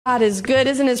God is good.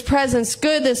 Isn't His presence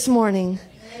good this morning?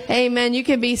 Amen. You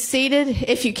can be seated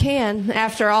if you can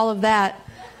after all of that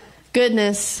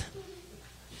goodness.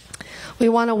 We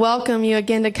want to welcome you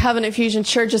again to Covenant Fusion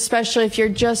Church, especially if you're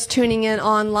just tuning in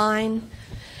online.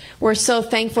 We're so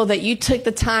thankful that you took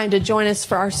the time to join us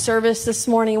for our service this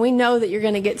morning. We know that you're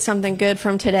going to get something good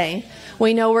from today.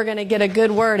 We know we're going to get a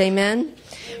good word. Amen.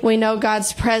 We know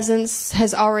God's presence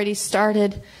has already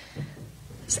started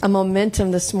a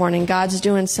momentum this morning. God's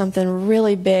doing something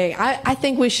really big. I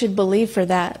think we should believe for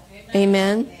that.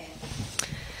 Amen.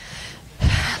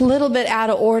 A little bit out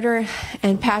of order.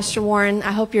 And Pastor Warren,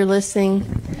 I hope you're listening.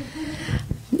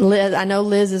 Liz, I know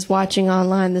Liz is watching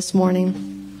online this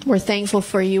morning. We're thankful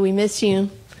for you. We miss you.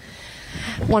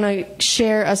 Want to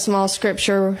share a small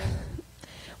scripture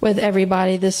with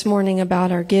everybody this morning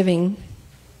about our giving.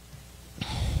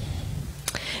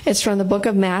 It's from the book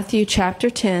of Matthew, chapter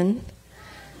 10.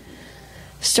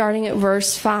 Starting at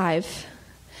verse 5.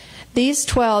 These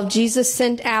 12 Jesus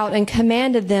sent out and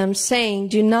commanded them, saying,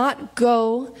 do not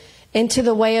go into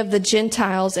the way of the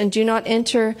Gentiles, and do not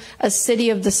enter a city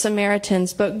of the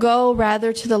Samaritans, but go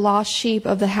rather to the lost sheep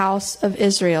of the house of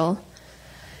Israel.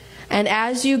 And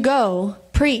as you go,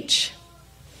 preach,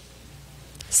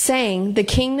 saying, the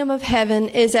kingdom of heaven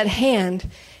is at hand.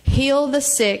 Heal the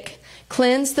sick,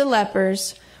 cleanse the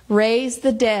lepers, raise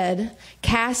the dead,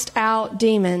 cast out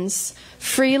demons.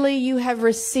 Freely you have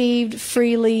received,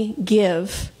 freely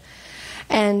give.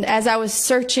 And as I was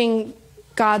searching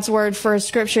God's word for a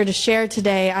scripture to share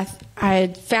today, I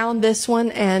had found this one,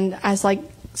 and I was like,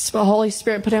 the Holy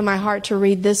Spirit put in my heart to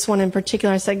read this one in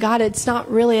particular. I said, God, it's not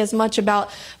really as much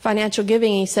about financial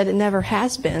giving. He said it never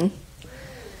has been.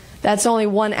 That's only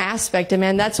one aspect, and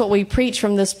man, that's what we preach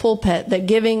from this pulpit, that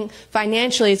giving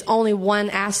financially is only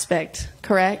one aspect,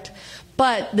 correct?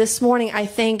 But this morning, I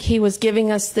think He was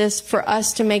giving us this for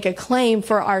us to make a claim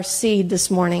for our seed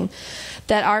this morning.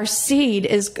 That our seed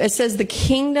is, it says the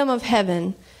kingdom of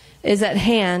heaven is at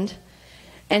hand.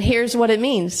 And here's what it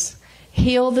means.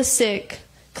 Heal the sick,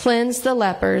 cleanse the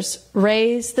lepers,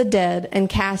 raise the dead, and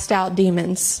cast out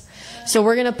demons. So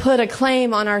we're going to put a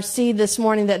claim on our seed this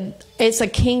morning that it's a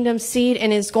kingdom seed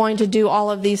and is going to do all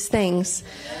of these things.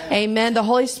 Amen. The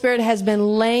Holy Spirit has been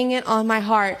laying it on my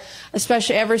heart,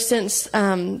 especially ever since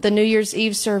the New Year's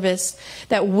Eve service,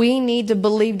 that we need to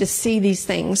believe to see these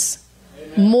things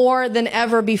more than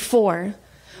ever before.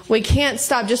 We can't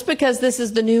stop just because this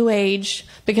is the new age,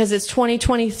 because it's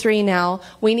 2023 now.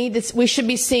 We should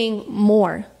be seeing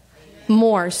more.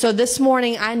 So this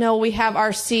morning, I know we have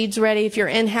our seeds ready. If you're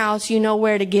in-house, you know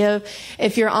where to give.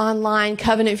 If you're online,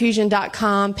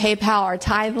 covenantfusion.com, PayPal, or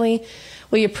Tithely.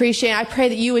 We appreciate it. I pray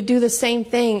that you would do the same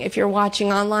thing if you're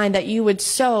watching online, that you would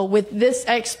sow with this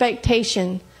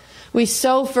expectation. We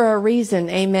sow for a reason,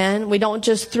 amen? We don't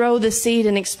just throw the seed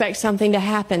and expect something to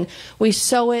happen. We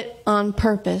sow it on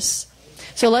purpose.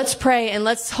 So let's pray, and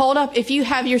let's hold up. If you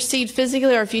have your seed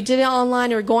physically, or if you did it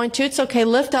online or going to, it's okay.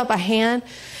 Lift up a hand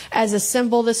as a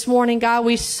symbol this morning. God,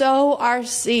 we sow our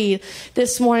seed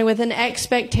this morning with an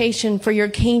expectation for your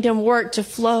kingdom work to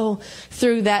flow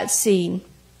through that seed.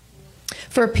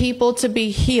 For people to be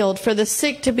healed, for the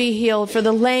sick to be healed, for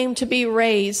the lame to be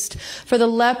raised, for the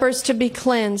lepers to be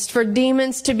cleansed, for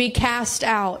demons to be cast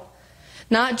out.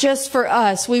 Not just for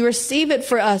us. We receive it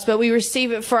for us, but we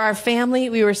receive it for our family.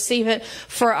 We receive it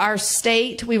for our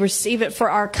state. We receive it for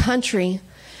our country.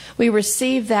 We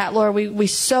receive that, Lord. We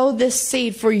sow this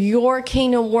seed for your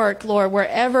kingdom work, Lord.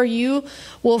 Wherever you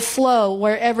will flow,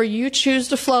 wherever you choose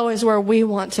to flow is where we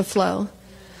want to flow.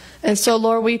 And so,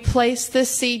 Lord, we place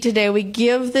this seed today. We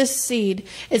give this seed.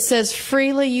 It says,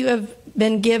 freely you have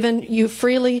been given. You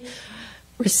freely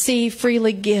receive,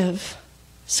 freely give.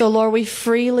 So, Lord, we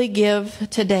freely give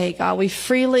today, God. We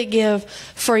freely give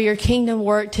for your kingdom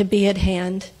work to be at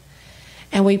hand.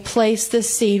 And we place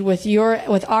this seed with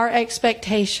our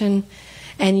expectation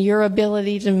and your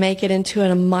ability to make it into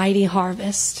a mighty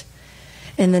harvest.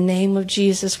 In the name of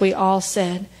Jesus, we all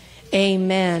said,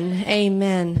 amen.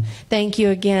 Amen. Thank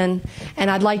you again.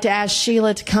 And I'd like to ask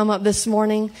Sheila to come up this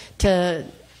morning to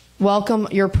welcome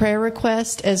your prayer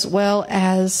request, as well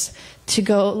as to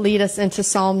go lead us into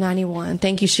Psalm 91.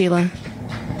 Thank you, Sheila.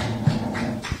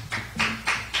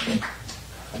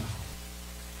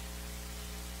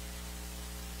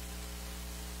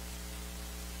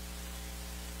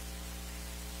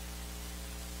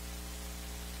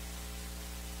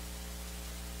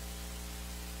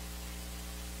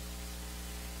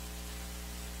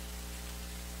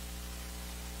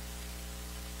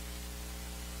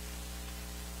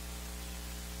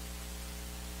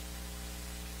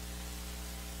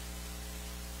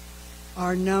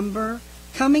 Our number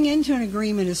Coming into an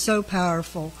agreement is so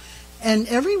powerful. And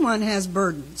everyone has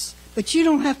burdens, but you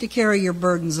don't have to carry your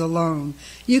burdens alone.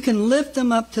 You can lift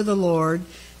them up to the Lord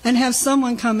and have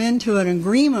someone come into an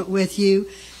agreement with you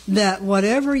that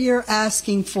whatever you're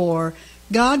asking for,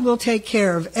 God will take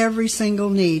care of every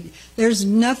single need. There's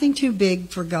nothing too big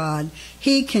for God.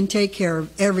 He can take care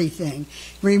of everything.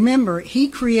 Remember, He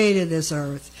created this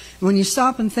earth. When you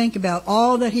stop and think about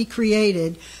all that He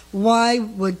created, why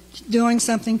would doing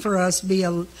something for us be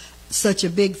such a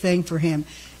big thing for Him?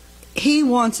 He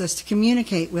wants us to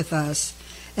communicate with us,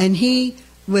 and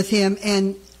with Him.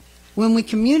 And when we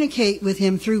communicate with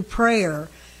Him through prayer,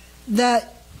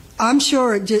 that I'm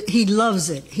sure He loves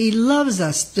it. He loves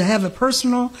us to have a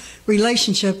personal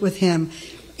relationship with Him,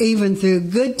 even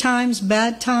through good times,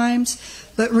 bad times.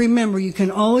 But remember, you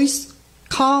can always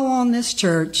call on this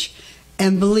church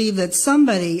and believe that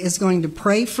somebody is going to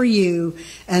pray for you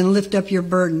and lift up your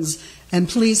burdens. And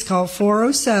please call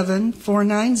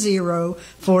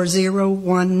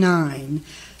 407-490-4019.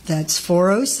 That's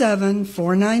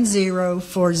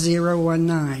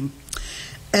 407-490-4019.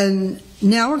 And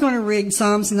now we're going to read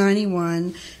Psalms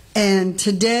 91. And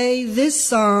today this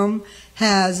psalm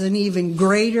has an even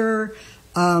greater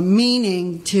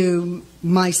meaning to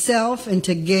myself and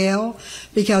to Gail,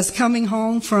 because coming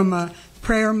home from a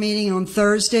prayer meeting on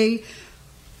Thursday,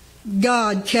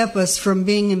 God kept us from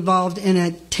being involved in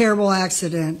a terrible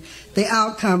accident. The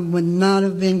outcome would not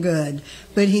have been good,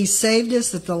 but He saved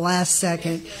us at the last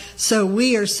second. So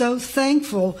we are so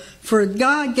thankful for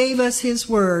God gave us His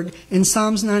word in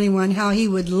Psalms 91, how He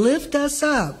would lift us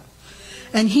up.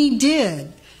 And He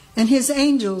did. And His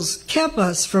angels kept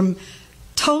us from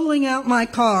totaling out my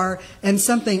car, and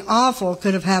something awful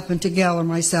could have happened to Gail or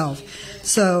myself.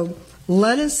 So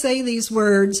let us say these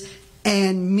words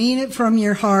and mean it from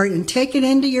your heart, and take it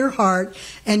into your heart,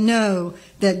 and know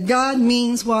that God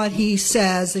means what He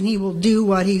says, and He will do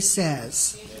what He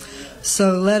says.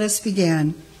 So let us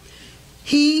begin.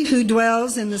 He who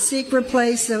dwells in the secret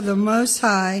place of the Most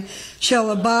High shall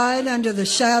abide under the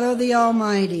shadow of the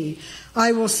Almighty.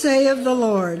 I will say of the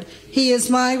Lord, He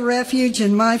is my refuge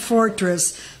and my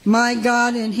fortress. My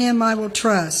God, in Him I will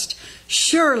trust.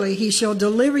 Surely He shall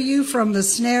deliver you from the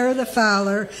snare of the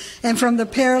fowler and from the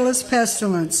perilous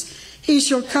pestilence. He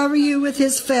shall cover you with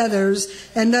His feathers,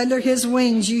 and under His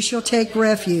wings you shall take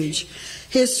refuge.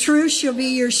 His truth shall be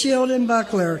your shield and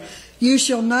buckler. You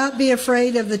shall not be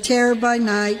afraid of the terror by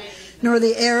night, nor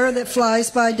the arrow that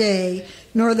flies by day,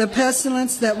 nor the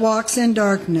pestilence that walks in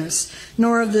darkness,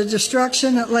 nor of the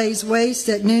destruction that lays waste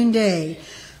at noonday.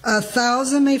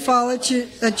 1,000 may fall at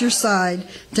your side,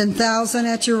 10,000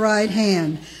 at your right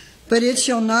hand, but it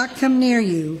shall not come near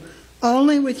you.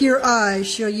 Only with your eyes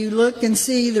shall you look and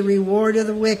see the reward of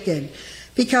the wicked.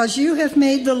 Because you have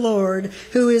made the Lord,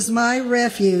 who is my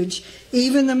refuge,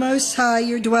 even the Most High,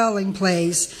 your dwelling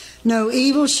place, no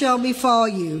evil shall befall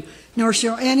you, nor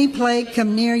shall any plague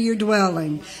come near your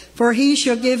dwelling. For He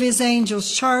shall give His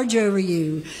angels charge over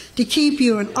you, to keep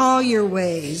you in all your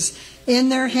ways. In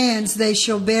their hands they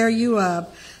shall bear you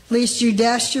up, lest you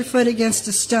dash your foot against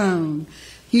a stone.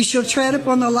 You shall tread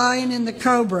upon the lion and the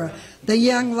cobra, the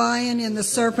young lion and the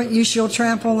serpent you shall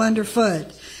trample underfoot.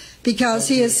 Because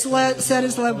He has set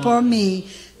His love upon me,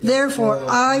 therefore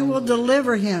I will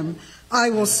deliver Him. I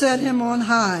will set Him on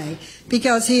high,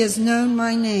 because He has known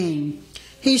my name.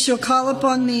 He shall call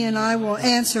upon me, and I will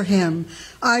answer him.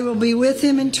 I will be with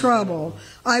him in trouble.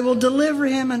 I will deliver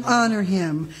him and honor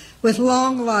him. With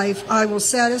long life I will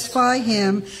satisfy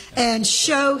him and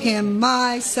show him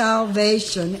my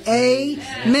salvation.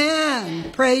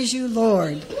 Amen. Praise you,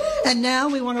 Lord. And now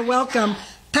we want to welcome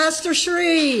Pastor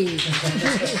Shree.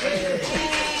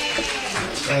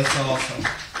 That's awesome.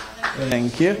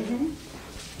 Thank you.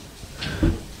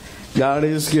 God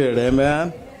is good.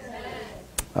 Amen.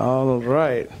 All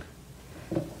right.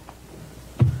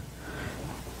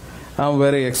 I'm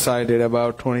very excited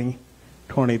about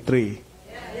 2023.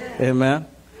 Amen.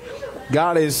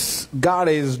 God is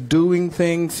doing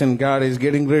things, and God is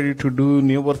getting ready to do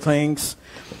newer things.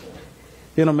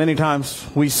 You know, many times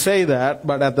we say that,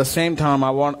 but at the same time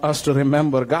I want us to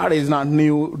remember God is not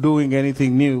doing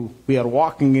anything new. We are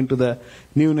walking into the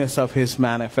newness of His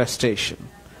manifestation.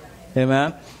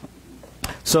 Amen.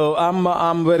 So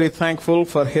I'm very thankful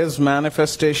for His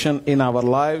manifestation in our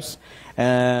lives,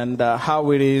 and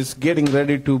how it is getting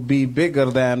ready to be bigger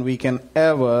than we can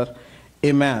ever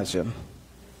imagine.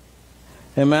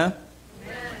 Amen?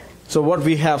 So what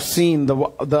we have seen,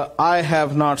 the eye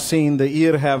have not seen, the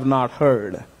ear have not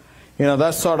heard. You know,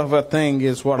 that sort of a thing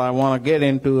is what I want to get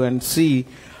into and see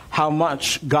how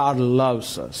much God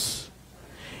loves us.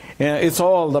 It's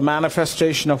all the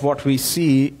manifestation of what we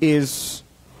see is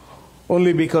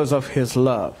only because of His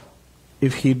love.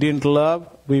 If He didn't love,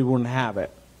 we wouldn't have it.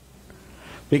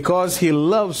 Because He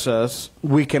loves us,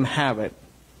 we can have it.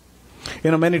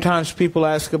 Many times people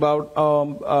ask about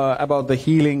the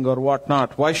healing or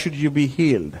whatnot. Why should you be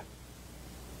healed?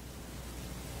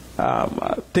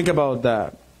 Think about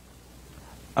that.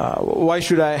 Why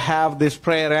should I have this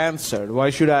prayer answered? Why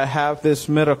should I have this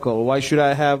miracle? Why should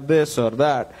I have this or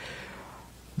that?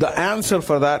 The answer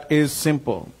for that is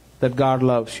simple, that God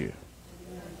loves you.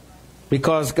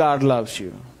 Because God loves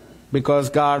you. Because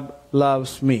God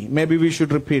loves me. Maybe we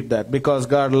should repeat that. Because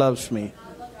God loves me.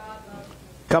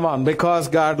 Come on, because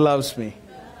God loves me.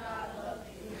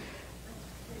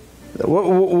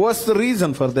 What's the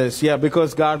reason for this? Yeah,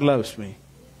 because God loves me.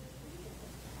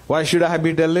 Why should I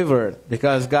be delivered?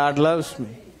 Because God loves me.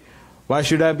 Why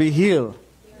should I be healed?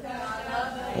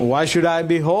 Why should I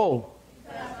be whole?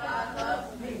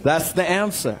 That's the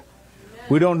answer.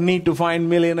 We don't need to find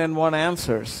 1,000,001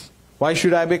 answers. Why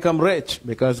should I become rich?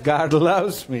 Because God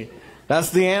loves me.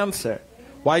 That's the answer.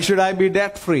 Why should I be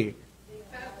debt-free?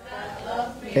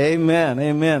 Amen,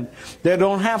 amen. There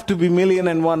don't have to be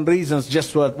 1,000,001 reasons.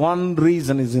 Just one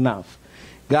reason is enough.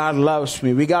 God loves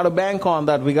me. We got to bank on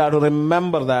that. We got to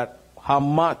remember that, how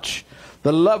much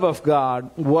the love of God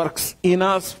works in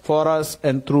us, for us,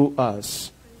 and through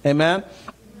us. Amen.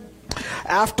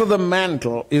 After the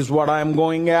mantle is what I'm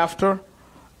going after.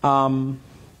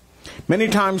 Many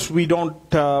times we don't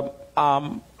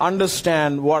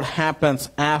understand what happens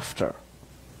after.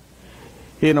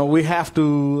 We have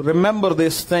to remember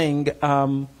this thing.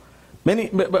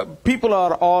 Many people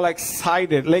are all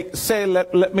excited. Like, say,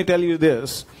 let me tell you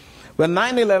this. When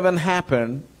 9/11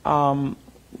 happened,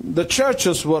 the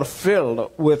churches were filled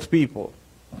with people.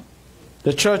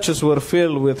 The churches were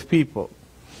filled with people.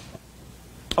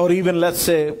 Or even, let's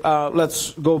say,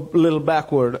 let's go a little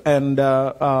backward. And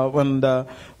when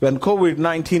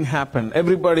COVID-19 happened,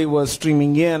 everybody was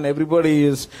streaming in. Everybody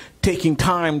is taking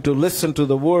time to listen to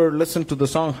the word, listen to the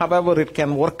song, however it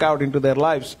can work out into their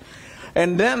lives.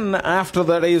 And then after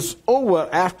that is over,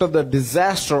 after the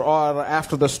disaster or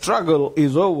after the struggle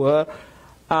is over,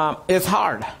 it's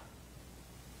hard.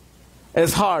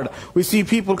 It's hard. We see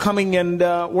people coming and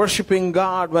worshiping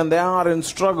God when they are in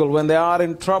struggle, when they are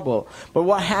in trouble. But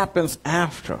what happens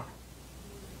after?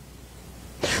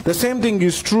 The same thing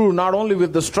is true not only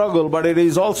with the struggle, but it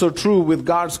is also true with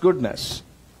God's goodness.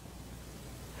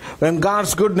 When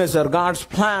God's goodness or God's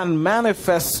plan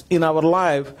manifests in our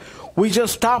life, we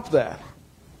just stop there.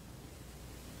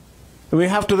 We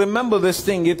have to remember this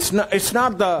thing. It's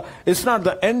not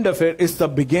the end of it, it's the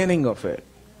beginning of it.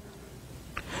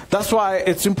 That's why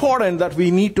it's important that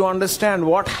we need to understand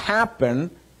what happened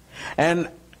and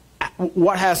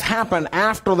what has happened.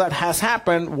 After that has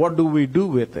happened, what do we do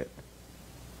with it?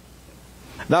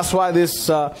 That's why this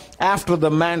after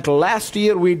the mantle. Last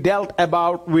year we dealt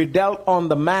on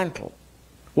the mantle.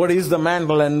 What is the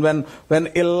mantle? And when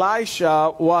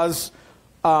Elisha was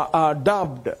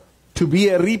dubbed to be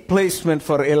a replacement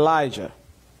for Elijah,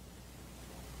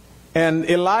 and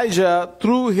Elijah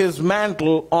threw his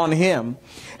mantle on him,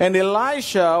 and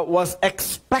Elisha was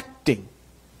expecting.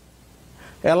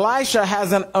 Elisha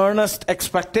has an earnest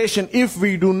expectation. If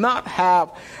we do not have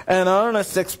an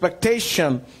earnest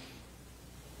expectation,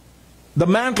 the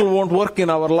mantle won't work in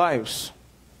our lives.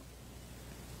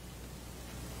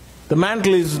 The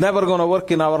mantle is never going to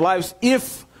work in our lives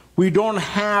if we don't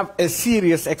have a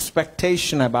serious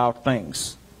expectation about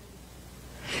things.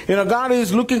 God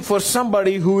is looking for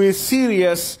somebody who is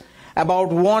serious about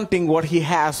wanting what He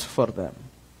has for them.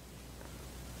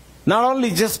 Not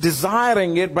only just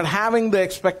desiring it, but having the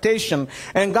expectation.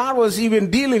 And God was even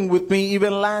dealing with me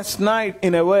even last night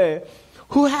in a way.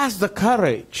 Who has the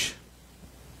courage?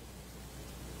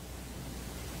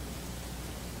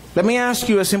 Let me ask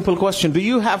you a simple question. Do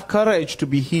you have courage to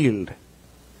be healed?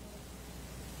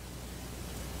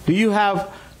 Do you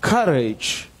have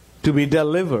courage to be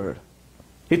delivered?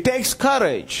 It takes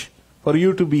courage for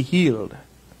you to be healed.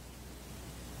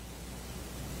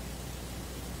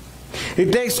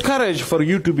 It takes courage for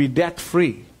you to be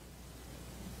debt-free.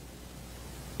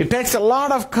 It takes a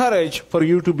lot of courage for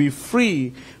you to be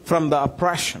free from the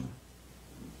oppression.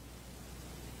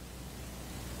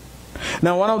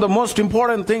 Now, one of the most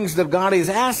important things that God is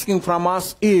asking from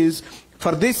us is,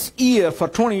 for this year, for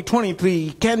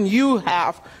 2023, can you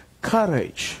have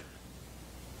courage?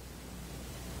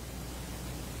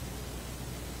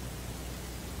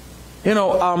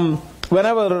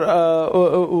 whenever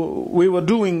we were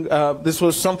doing, this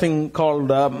was something called,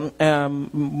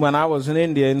 when I was in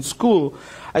India in school,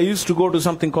 I used to go to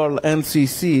something called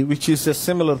NCC, which is a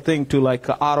similar thing to like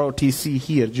ROTC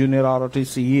here, Junior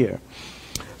ROTC here.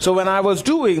 So when I was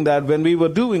doing that, when we were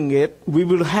doing it, we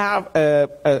will have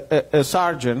a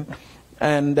sergeant,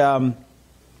 and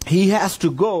he has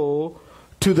to go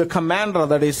to the commander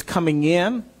that is coming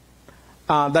in,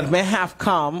 that may have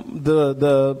come,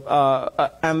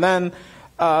 and then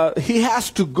he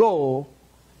has to go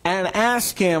and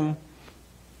ask him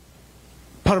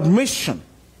permission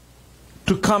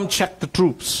to come check the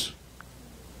troops.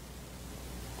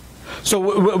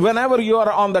 So whenever you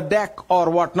are on the deck or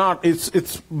whatnot,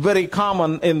 it's very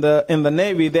common in the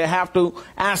Navy. They have to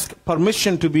ask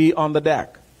permission to be on the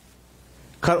deck,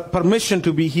 permission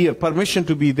to be here, permission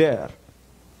to be there.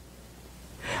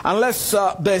 Unless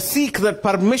they seek that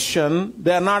permission,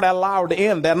 they are not allowed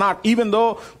in. They're not, even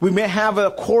though we may have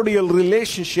a cordial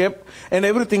relationship and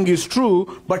everything is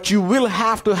true, but you will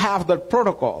have to have that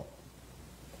protocol.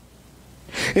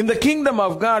 In the kingdom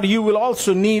of God, you will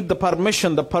also need the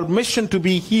permission to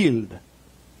be healed.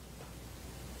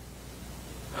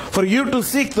 For you to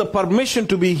seek the permission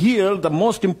to be healed, the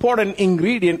most important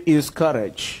ingredient is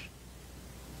courage.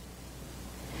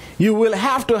 You will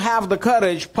have to have the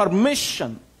courage,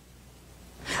 permission.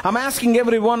 I'm asking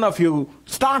every one of you,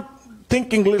 start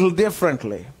thinking a little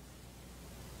differently.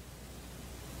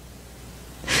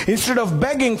 Instead of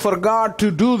begging for God to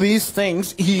do these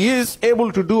things, He is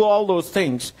able to do all those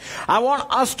things. I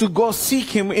want us to go seek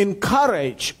Him in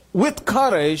courage, with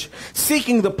courage,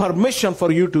 seeking the permission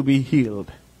for you to be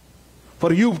healed,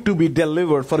 for you to be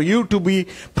delivered, for you to be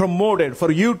promoted,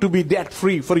 for you to be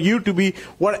debt-free, for you to be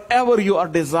whatever you are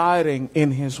desiring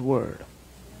in His Word.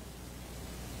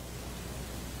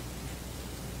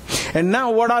 And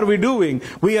now what are we doing?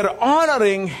 We are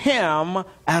honoring Him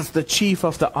as the chief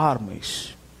of the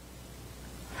armies,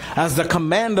 as the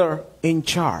commander in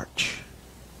charge.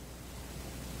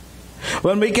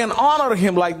 When we can honor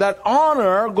Him like that,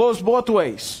 honor goes both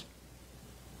ways.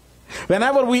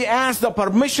 Whenever we ask the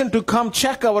permission to come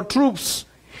check our troops,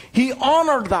 He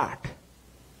honored that.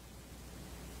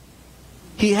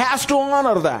 He has to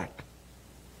honor that.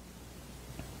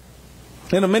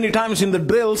 Many times in the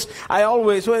drills, I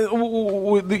always,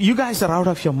 you guys are out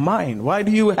of your mind. Why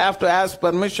do you have to ask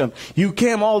permission? You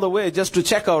came all the way just to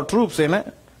check our troops,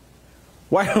 innit?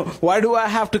 Why do I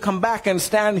have to come back and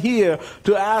stand here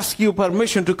to ask you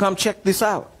permission to come check this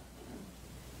out?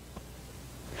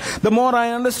 The more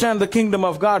I understand the kingdom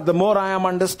of God, the more I am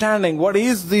understanding what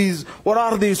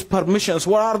are these permissions,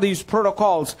 what are these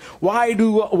protocols, why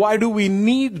do we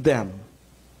need them?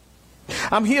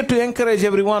 I'm here to encourage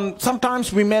everyone.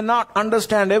 Sometimes we may not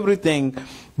understand everything,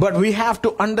 but we have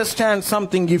to understand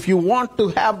something. If you want to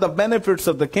have the benefits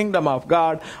of the kingdom of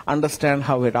God, understand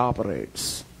how it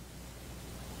operates.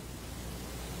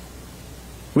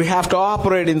 We have to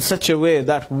operate in such a way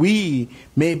that we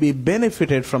may be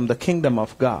benefited from the kingdom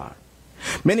of God.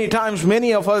 Many times,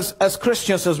 many of us as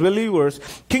Christians, as believers,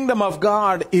 kingdom of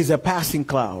God is a passing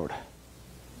cloud.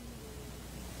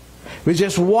 We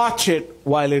just watch it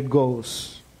while it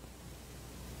goes.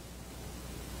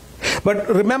 But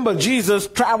remember, Jesus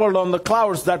traveled on the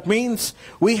clouds. That means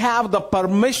we have the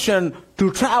permission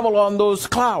to travel on those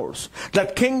clouds.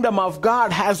 That kingdom of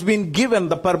God has been given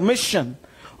the permission.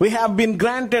 We have been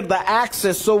granted the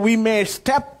access so we may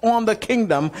step on the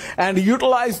kingdom and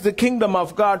utilize the kingdom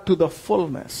of God to the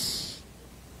fullness.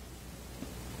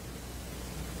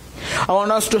 I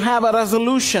want us to have a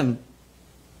resolution.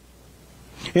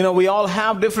 We all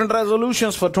have different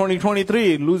resolutions for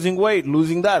 2023. Losing weight,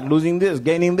 losing that, losing this,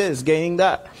 gaining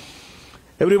that.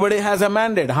 Everybody has a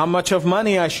mandate. How much of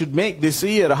money I should make this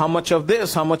year? How much of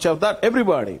this? How much of that?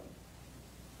 Everybody.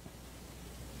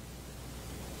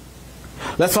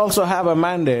 Let's also have a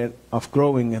mandate of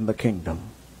growing in the kingdom.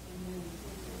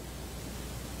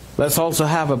 Let's also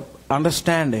have an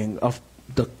understanding of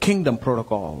the kingdom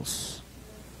protocols.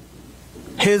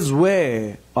 His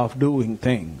way of doing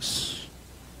things.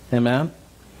 Amen.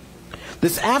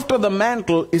 This after the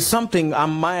mantle is something,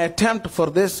 my attempt for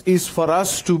this is for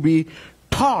us to be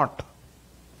taught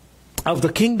of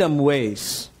the kingdom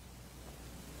ways.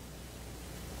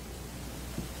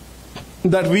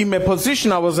 That we may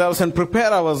position ourselves and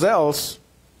prepare ourselves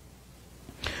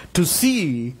to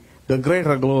see the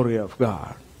greater glory of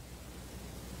God.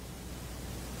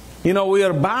 We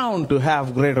are bound to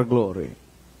have greater glory.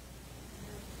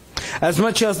 As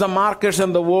much as the markets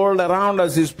and the world around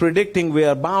us is predicting we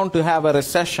are bound to have a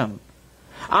recession,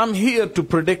 I'm here to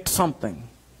predict something.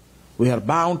 We are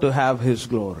bound to have His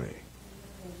glory.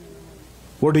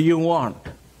 What do you want?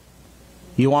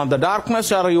 You want the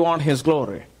darkness or you want His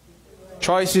glory?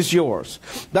 Choice is yours.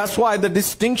 That's why the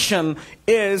distinction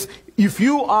is, if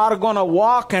you are going to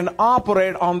walk and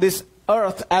operate on this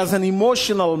earth as an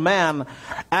emotional man,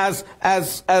 as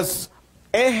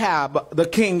Ahab the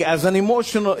king, as an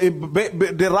emotional,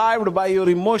 derived by your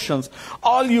emotions,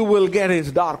 all you will get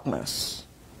is darkness.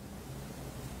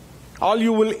 All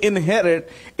you will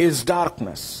inherit is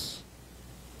darkness.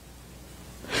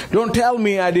 Don't tell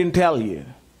me I didn't tell you.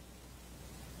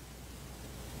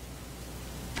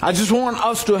 I just want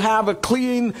us to have a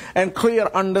clean and clear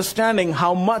understanding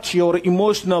how much your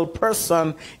emotional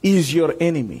person is your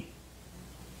enemy.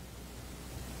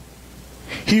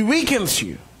 He weakens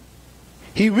you.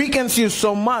 He weakens you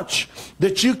so much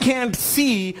that you can't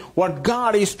see what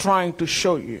God is trying to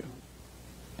show you,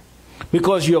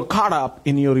 because you're caught up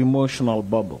in your emotional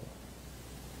bubble.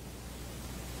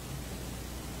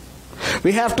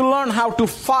 We have to learn how to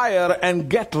fire and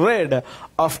get rid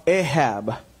of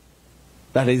Ahab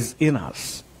that is in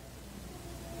us.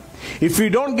 If we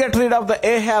don't get rid of the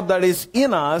Ahab that is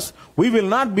in us, we will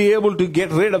not be able to get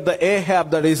rid of the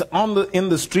Ahab that is in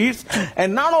the streets.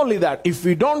 And not only that, if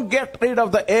we don't get rid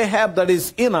of the Ahab that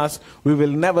is in us, we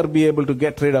will never be able to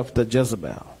get rid of the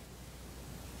Jezebel.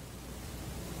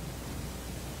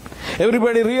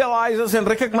 Everybody realizes and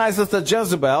recognizes the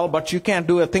Jezebel, but you can't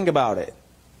do a thing about it.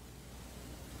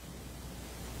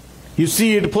 You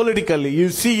see it politically. You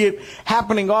see it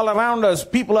happening all around us.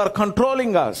 People are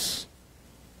controlling us.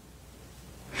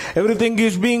 Everything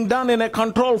is being done in a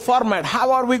control format.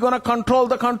 How are we going to control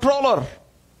the controller?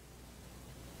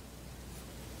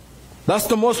 That's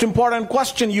the most important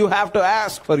question you have to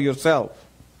ask for yourself.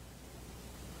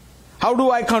 How do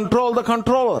I control the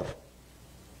controller?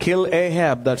 Kill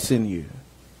Ahab that's in you.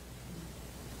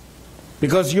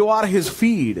 Because you are his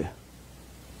feed.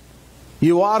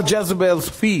 You are Jezebel's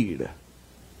feed.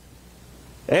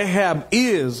 Ahab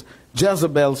is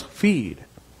Jezebel's feed.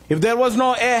 If there was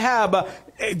no Ahab,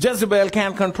 Jezebel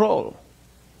can't control.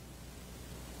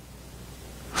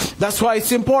 That's why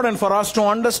it's important for us to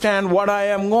understand what I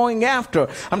am going after.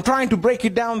 I'm trying to break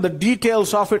it down, the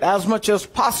details of it as much as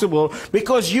possible,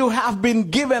 because you have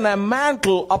been given a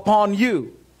mantle upon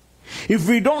you. If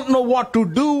we don't know what to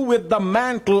do with the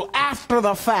mantle after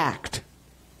the fact,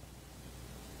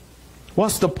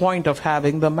 what's the point of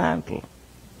having the mantle?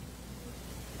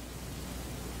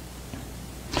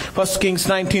 1 Kings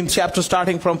 19th chapter,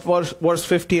 starting from verse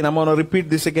 15. I'm going to repeat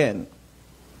this again.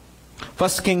 1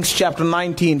 Kings chapter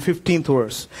 19, 15th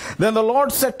verse. Then the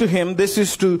Lord said to him, this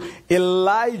is to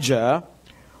Elijah,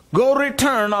 go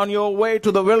return on your way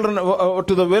to the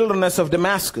wilderness of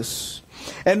Damascus.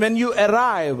 And when you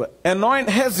arrive, anoint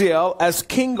Hazael as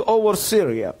king over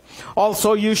Syria.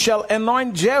 Also you shall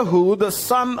anoint Jehu the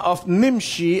son of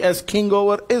Nimshi as king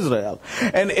over Israel.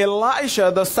 And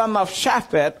Elisha the son of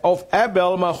Shaphat of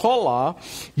Abel Meholah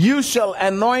you shall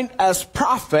anoint as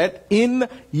prophet in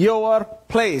your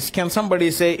place. Can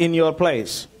somebody say in your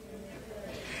place?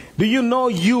 Do you know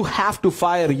you have to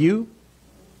fire you?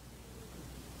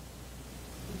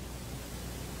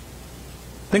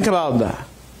 Think about that.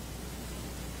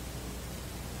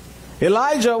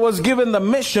 Elijah was given the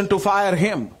mission to fire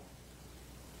him.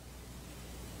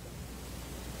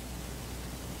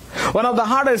 One of the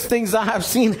hardest things I have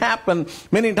seen happen,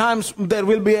 many times there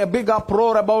will be a big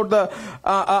uproar about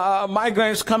the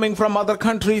migrants coming from other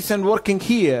countries and working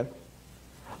here.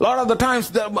 A lot of the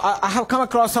times I have come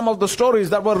across some of the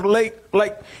stories that were like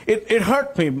it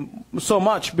hurt me so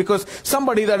much, because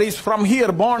somebody that is from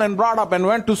here, born and brought up and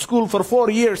went to school for 4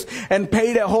 years and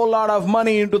paid a whole lot of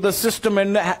money into the system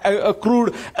and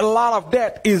accrued a lot of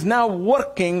debt, is now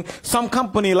working some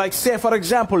company, like say for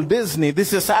example Disney.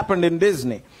 This has happened in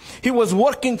Disney. He was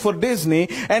working for Disney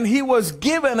and he was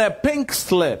given a pink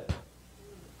slip.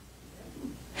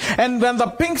 And when the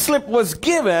pink slip was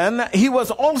given, he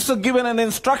was also given an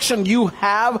instruction: you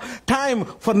have time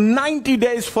for 90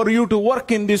 days for you to work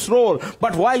in this role.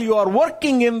 But while you are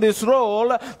working in this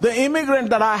role, the immigrant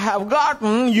that I have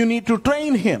gotten, you need to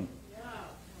train him.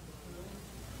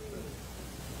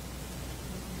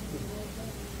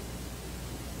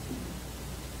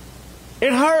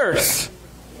 It hurts.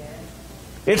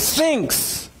 It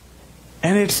stinks.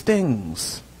 And it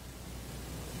stings.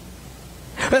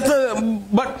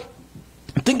 But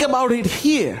think about it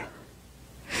here.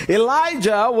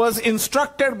 Elijah was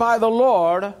instructed by the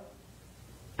Lord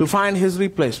to find his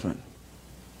replacement.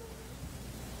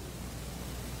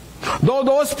 Though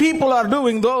those people are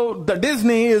though the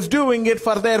Disney is doing it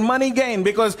for their money gain,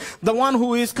 because the one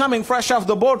who is coming fresh off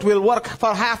the boat will work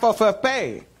for half of her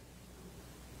pay.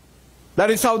 That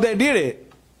is how they did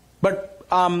it. But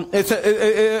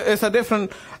it's a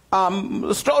different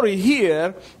story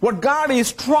here, what God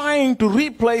is trying to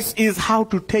replace is how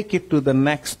to take it to the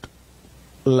next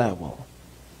level.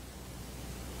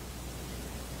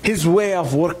 His way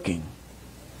of working.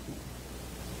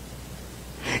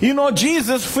 You know,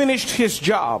 Jesus finished his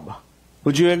job.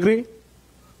 Would you agree?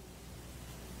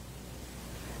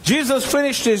 Jesus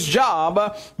finished his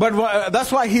job, but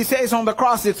that's why he says on the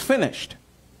cross it's finished.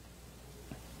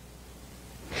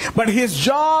 But his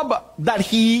job that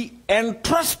he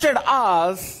entrusted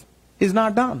us is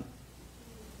not done.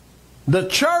 The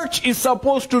church is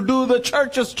supposed to do the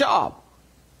church's job.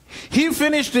 He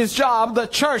finished his job, the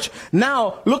church.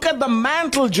 Now, look at the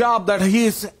mantle job that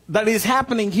is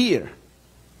happening here.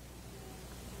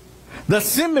 The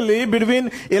simile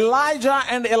between Elijah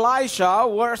and Elisha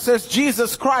versus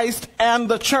Jesus Christ and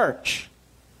the church.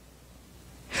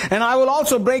 And I will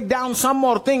also break down some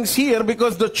more things here,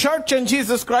 because the church and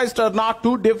Jesus Christ are not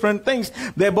two different things.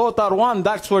 They both are one.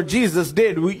 That's what Jesus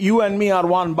did. You and me are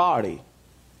one body.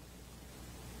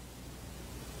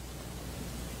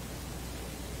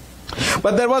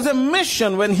 But there was a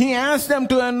mission when he asked them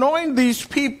to anoint these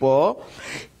people.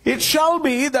 It shall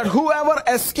be that whoever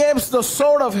escapes the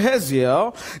sword of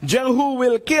Hazael, Jehu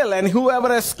will kill. And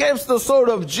whoever escapes the sword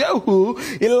of Jehu,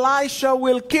 Elisha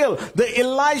will kill. The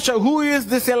Elisha, who is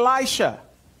this Elisha?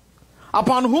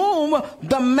 Upon whom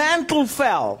the mantle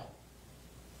fell.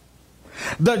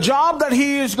 The job that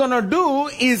he is going to do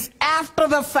is after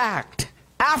the fact,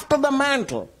 after the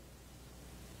mantle.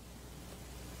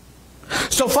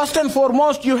 So first and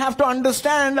foremost, you have to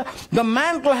understand the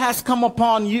mantle has come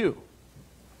upon you.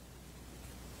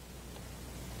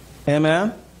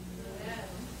 Amen?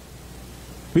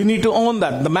 We need to own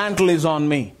that. The mantle is on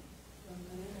me.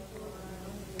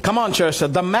 Come on, church.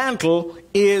 The mantle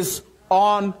is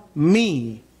on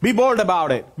me. Be bold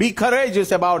about it. Be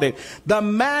courageous about it. The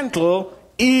mantle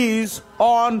is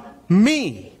on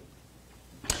me.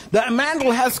 The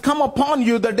mantle has come upon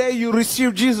you the day you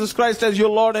received Jesus Christ as your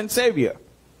Lord and Savior.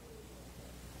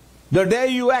 The day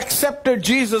you accepted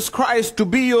Jesus Christ to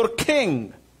be your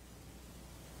King.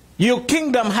 Your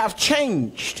kingdom have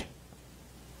changed.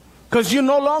 Because you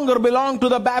no longer belong to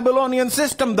the Babylonian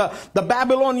system, the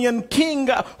Babylonian king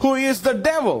who is the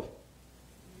devil.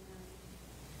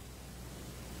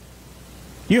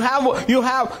 You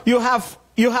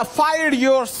have fired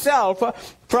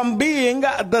yourself from being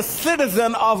the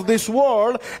citizen of this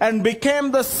world and became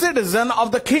the citizen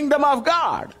of the kingdom of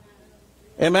God.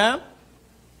 Amen?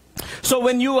 So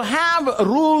when you have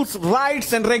rules,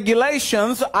 rights, and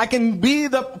regulations, I can be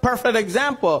the perfect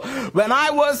example. When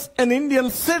I was an Indian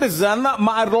citizen,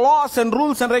 my laws and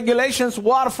rules and regulations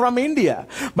were from India.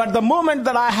 But the moment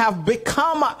that I have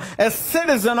become a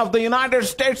citizen of the United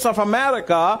States of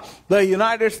America, the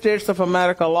United States of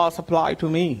America laws apply to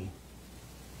me.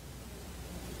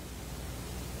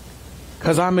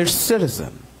 Because I'm its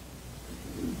citizen.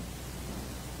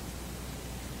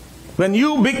 When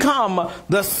you become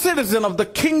the citizen of the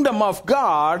kingdom of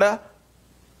God,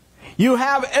 you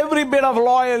have every bit of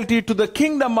loyalty to the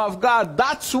kingdom of God.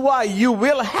 That's why you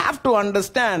will have to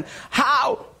understand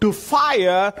how to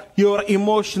fire your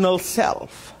emotional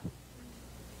self.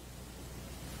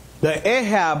 The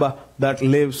Ahab that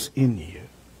lives in you.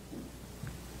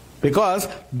 Because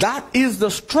that is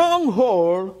the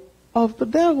stronghold of the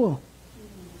devil.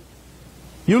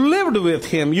 You lived with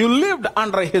him. You lived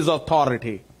under his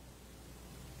authority.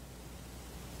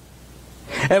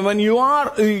 And when you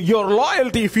are, your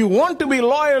loyalty, if you want to be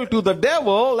loyal to the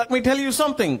devil, let me tell you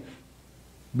something.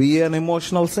 Be an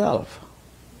emotional self.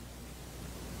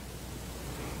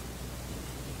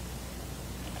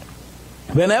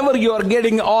 Whenever you are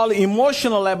getting all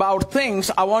emotional about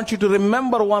things, I want you to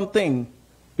remember one thing.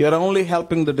 You are only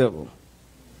helping the devil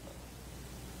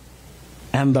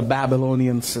and the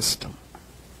Babylonian system.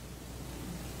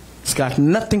 It's got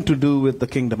nothing to do with the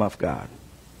kingdom of God.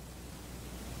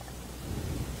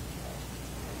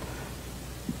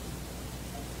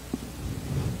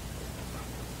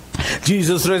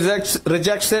 Jesus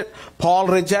rejects it. Paul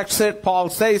rejects it. Paul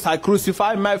says, I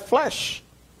crucify my flesh.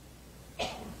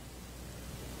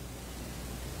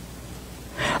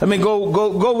 I mean,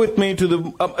 go with me to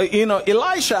the,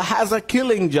 Elisha has a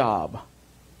killing job.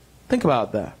 Think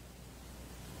about that.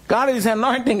 God is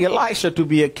anointing Elisha to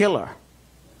be a killer.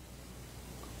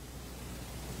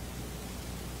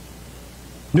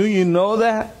 Do you know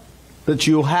that? That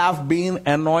you have been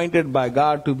anointed by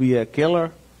God to be a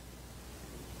killer?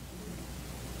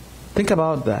 Think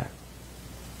about that.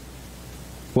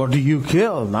 What do you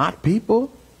kill? Not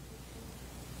people.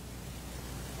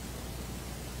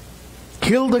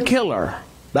 Kill the killer.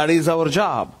 That is our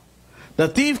job. The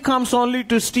thief comes only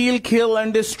to steal, kill,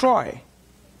 and destroy.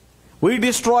 We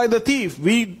destroy the thief.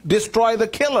 We destroy the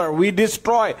killer. We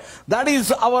destroy. That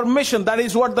is our mission. That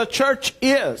is what the church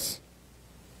is.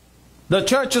 The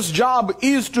church's job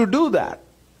is to do that.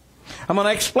 I'm going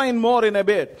to explain more in a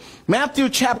bit. Matthew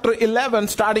chapter 11,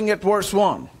 starting at verse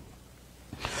 1.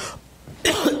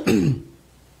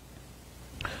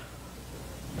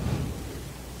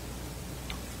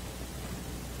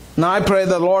 Now I pray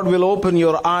the Lord will open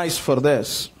your eyes for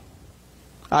this.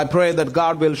 I pray that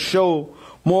God will show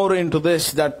more into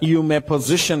this, that you may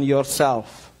position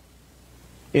yourself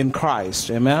in Christ.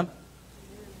 Amen?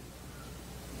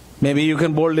 Maybe you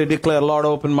can boldly declare, Lord,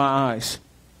 open my eyes.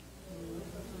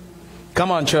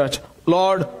 Come on, church.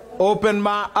 Lord, open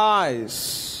my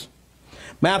eyes.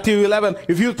 Matthew 11.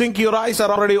 If you think your eyes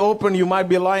are already open, you might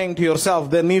be lying to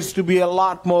yourself. There needs to be a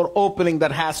lot more opening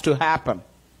that has to happen.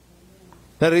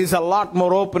 There is a lot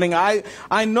more opening.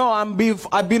 I know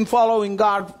I've been following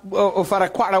God for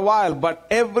quite a while, but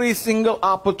every single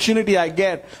opportunity I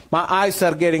get, my eyes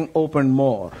are getting opened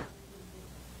more.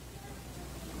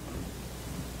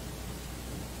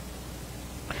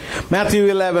 Matthew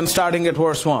 11, starting at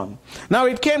verse 1. Now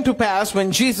it came to pass,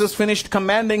 when Jesus finished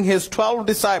commanding his 12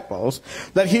 disciples,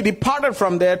 that he departed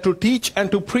from there to teach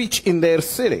and to preach in their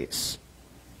cities.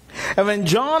 And when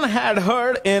John had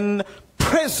heard in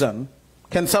prison,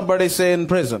 can somebody say in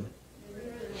prison?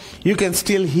 You can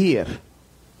still hear.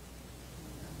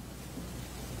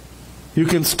 You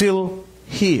can still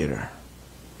hear.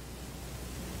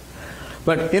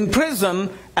 But in prison,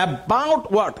 about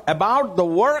what? About the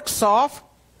works of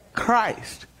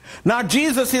Christ. Not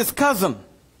Jesus, his cousin.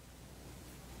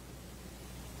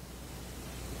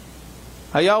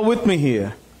 Are y'all with me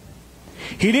here?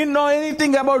 He didn't know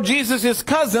anything about Jesus, his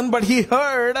cousin, but he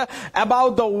heard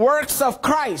about the works of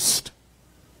Christ.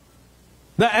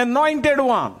 The anointed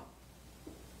one.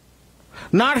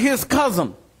 Not his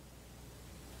cousin.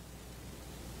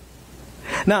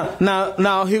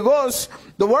 Now he goes,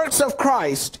 the works of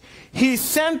Christ. He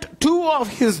sent 2 of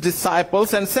his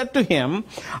disciples and said to him,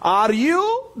 are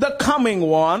you the coming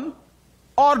one,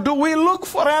 or do we look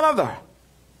for another?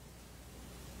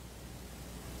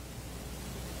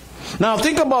 Now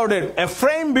think about it. A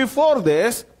frame before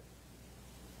this,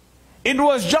 it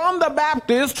was John the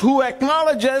Baptist who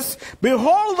acknowledges,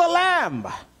 behold the Lamb.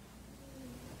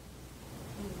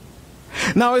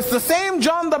 Now it's the same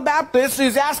John the Baptist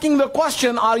is asking the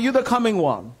question, are you the coming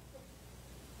one?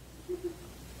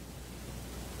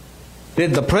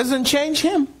 Did the prison change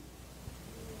him?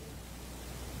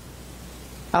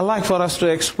 I'd like for us to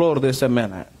explore this a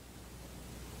minute.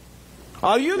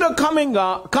 Are you the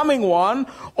coming one,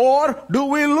 or do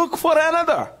we look for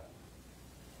another?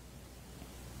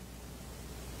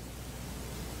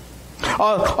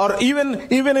 Or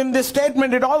even in this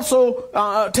statement, it also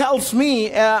tells me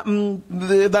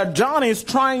that John is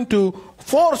trying to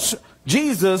force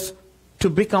Jesus to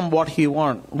become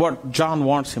what John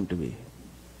wants him to be.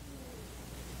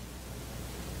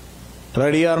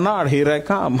 Ready or not, here I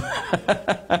come.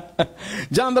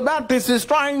 John the Baptist is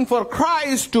trying for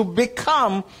Christ to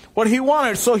become what he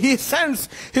wanted. So he sends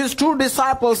his 2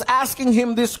 disciples asking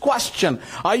him this question.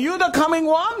 Are you the coming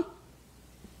one?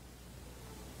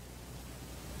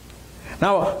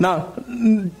 Now,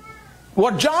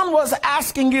 what John was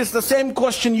asking is the same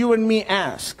question you and me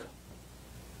ask.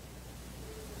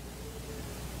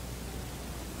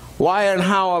 Why and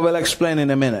how I will explain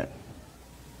in a minute.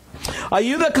 Are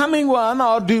you the coming one,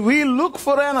 or do we look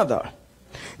for another?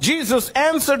 Jesus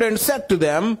answered and said to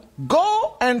them,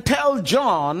 go and tell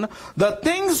John the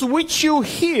things which you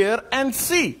hear and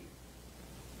see.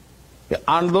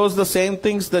 Aren't those the same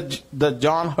things that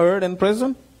John heard in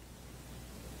prison?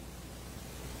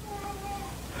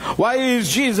 Why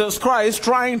is Jesus Christ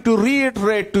trying to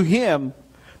reiterate to him,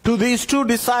 to these 2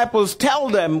 disciples,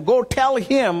 go tell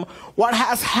him what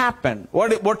has happened,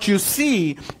 what you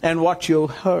see and what you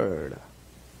heard?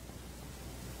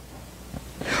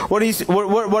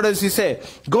 What does he say?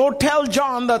 Go tell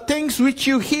John the things which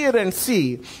you hear and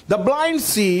see. The blind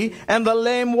see and the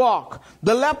lame walk.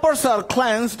 The lepers are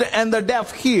cleansed and the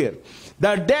deaf hear.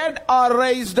 The dead are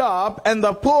raised up and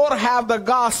the poor have the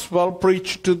gospel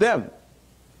preached to them.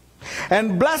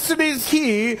 And blessed is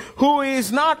he who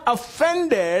is not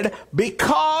offended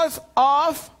because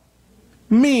of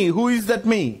me. Who is that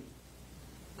me?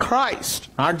 Christ,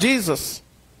 not Jesus.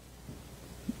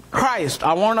 Christ.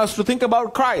 I want us to think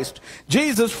about Christ.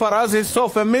 Jesus for us is so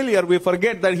familiar, we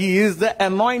forget that he is the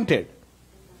anointed.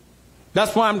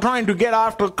 That's why I'm trying to get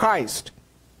after Christ.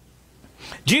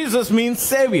 Jesus means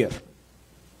Savior,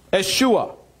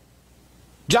 Yeshua,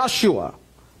 Joshua,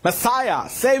 Messiah,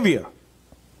 Savior.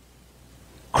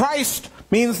 Christ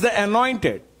means the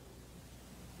anointed.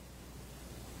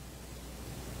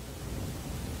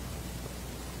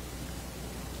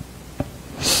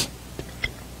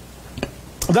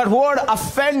 That word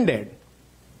offended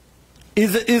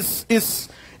is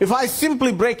if I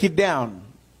simply break it down,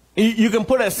 you can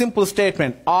put a simple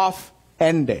statement: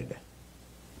 off-ended.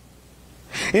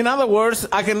 In other words,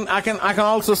 I can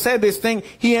also say this thing: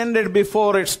 he ended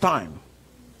before its time.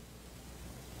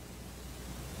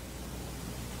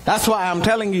 That's why I'm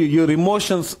telling you, your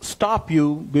emotions stop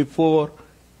you before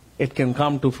it can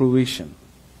come to fruition.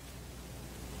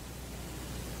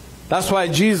 That's why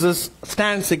Jesus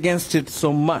stands against it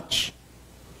so much.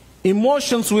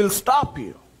 Emotions will stop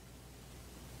you.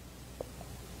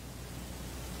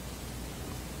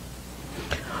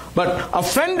 But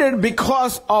offended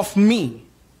because of me,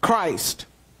 Christ.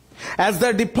 As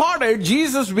they departed,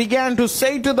 Jesus began to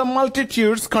say to the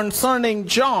multitudes concerning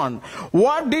John,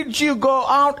 "What did you go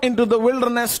out into the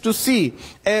wilderness to see?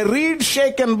 A reed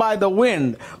shaken by the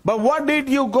wind. But what did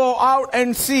you go out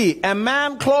and see? A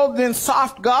man clothed in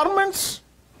soft garments?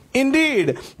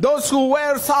 Indeed, those who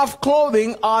wear soft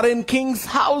clothing are in kings'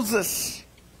 houses."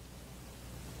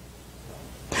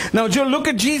 Now, look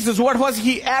at Jesus. What was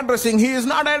he addressing? He is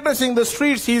not addressing the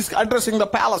streets. He is addressing the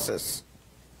palaces.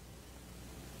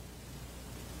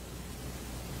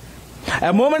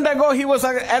 A moment ago, he was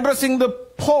addressing the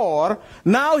poor.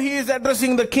 Now he is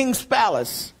addressing the king's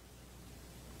palace.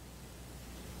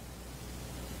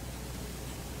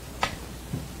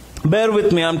 Bear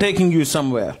with me, I'm taking you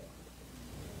somewhere.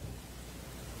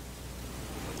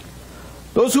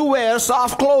 Those who wear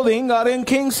soft clothing are in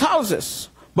king's houses.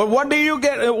 But what do you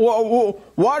get?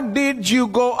 What did you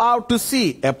go out to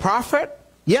see? A prophet?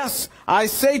 Yes, I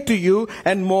say to you,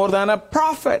 and more than a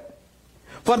prophet.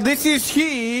 For this is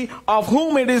he of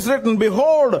whom it is written,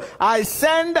 "Behold, I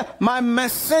send my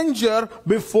messenger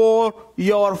before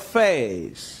your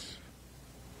face,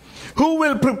 who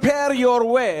will prepare your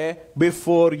way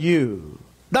before you."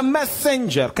 The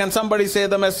messenger. Can somebody say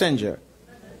the messenger?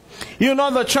 You know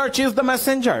the church is the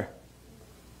messenger.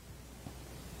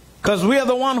 Because we are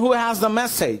the one who has the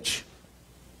message.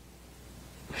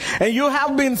 And you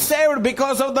have been saved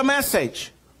because of the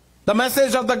message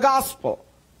of the gospel.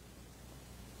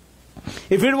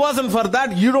 If it wasn't for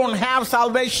that, you don't have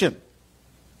salvation.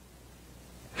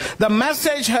 The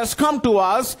message has come to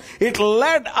us. It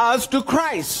led us to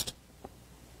Christ.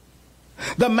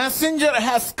 The messenger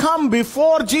has come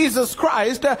before Jesus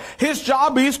Christ. His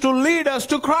job is to lead us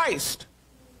to Christ.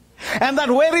 And that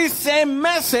very same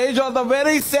message or the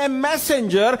very same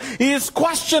messenger is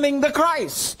questioning the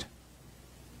Christ.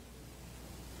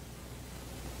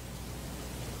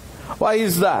 Why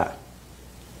is that?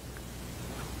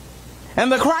 And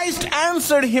the Christ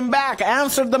answered him back,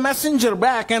 answered the messenger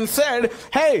back and said,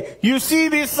 "Hey, you see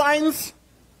these signs?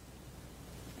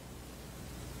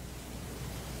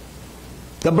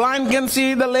 The blind can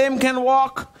see, the lame can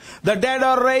walk, the dead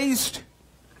are raised.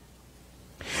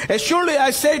 Surely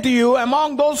I say to you,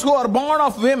 among those who are born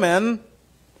of women,"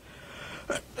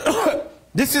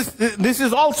 this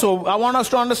is also, I want us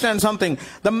to understand something.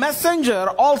 The messenger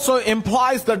also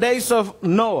implies the days of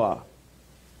Noah.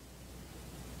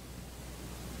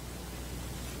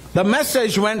 The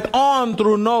message went on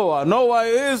through Noah. Noah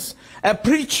is a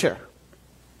preacher.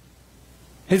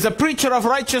 He's a preacher of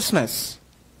righteousness.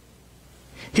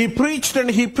 He preached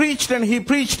and he preached and he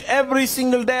preached every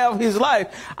single day of his life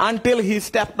until he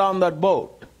stepped on that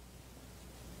boat.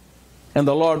 And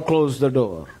the Lord closed the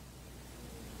door.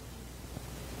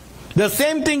 The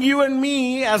same thing you and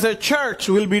me as a church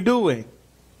will be doing,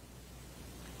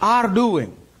 are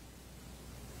doing.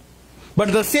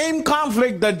 But the same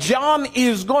conflict that John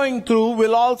is going through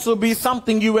will also be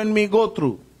something you and me go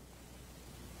through.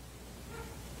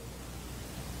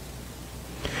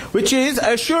 Which is,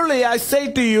 "Surely I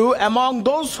say to you, among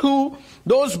those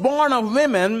born of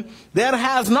women, there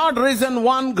has not risen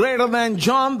one greater than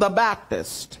John the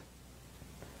Baptist."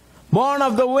 Born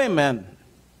of the women.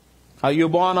 Are you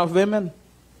born of women?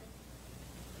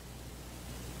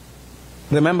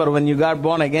 Remember, when you got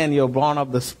born again, you're born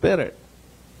of the Spirit.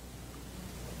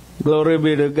 Glory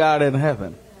be to God in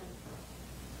heaven.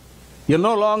 You're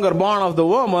no longer born of the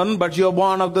woman, but you're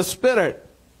born of the Spirit.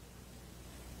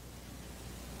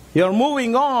 You're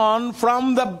moving on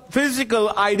from the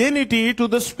physical identity to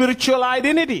the spiritual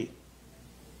identity.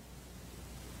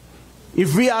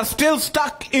 If we are still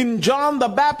stuck in John the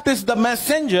Baptist, the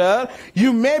messenger,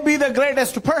 you may be the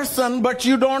greatest person, but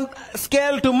you don't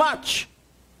scale too much.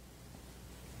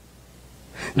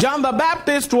 John the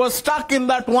Baptist was stuck in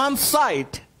that one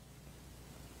site.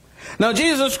 Now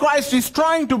Jesus Christ is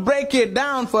trying to break it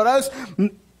down for us.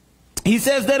 He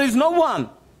says there is no one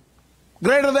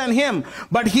greater than him,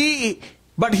 but he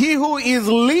who is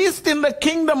least in the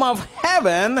kingdom of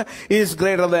heaven is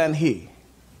greater than he.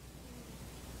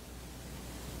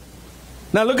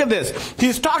 Now look at this.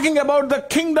 He's talking about the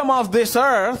kingdom of this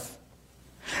earth,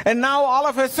 and now all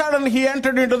of a sudden he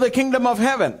entered into the kingdom of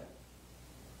heaven.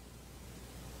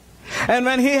 And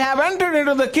when he have entered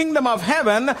into the kingdom of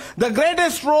heaven, the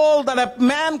greatest role that a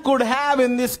man could have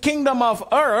in this kingdom of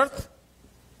earth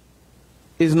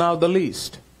is now the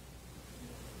least.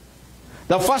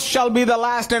 The first shall be the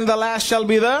last, and the last shall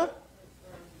be the...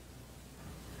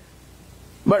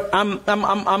 But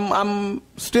I'm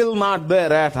still not there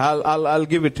yet. I'll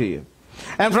give it to you.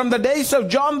 And from the days of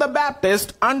John the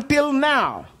Baptist until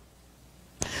now,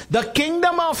 the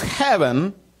kingdom of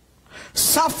heaven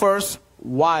suffers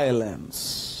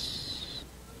violence,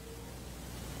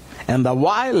 and the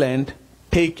violent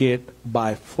take it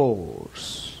by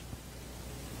force.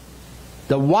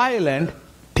 The violent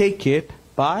take it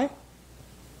by...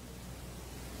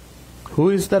 Who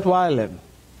is that violent?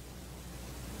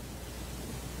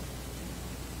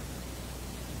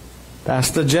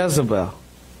 That's the Jezebel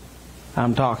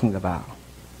I'm talking about.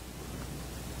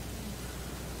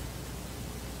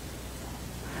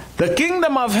 The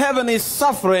kingdom of heaven is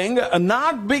suffering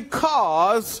not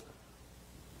because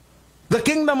the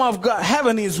kingdom of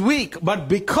heaven is weak, but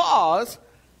because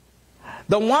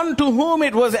the one to whom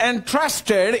it was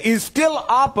entrusted is still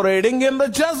operating in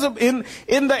the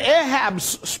in the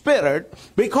Ahab's spirit.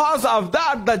 Because of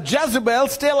that, the Jezebel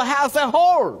still has a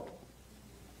hold.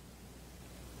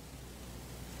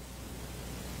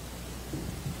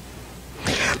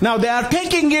 Now they are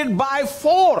taking it by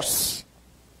force.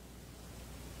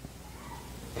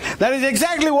 That is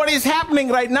exactly what is happening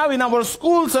right now in our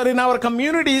schools or in our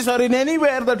communities or in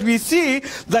anywhere that we see.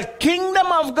 The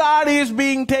kingdom of God is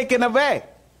being taken away.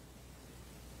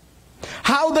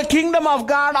 How the kingdom of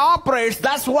God operates,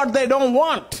 that's what they don't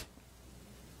want.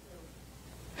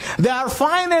 They are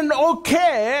fine and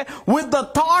okay with the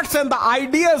thoughts and the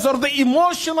ideas or the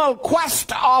emotional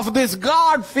quest of this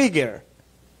God figure.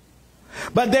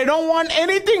 But they don't want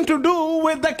anything to do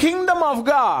with the kingdom of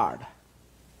God.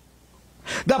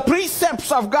 The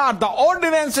precepts of God, the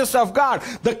ordinances of God,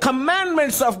 the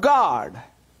commandments of God.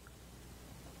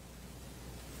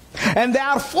 And they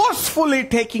are forcefully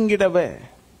taking it away.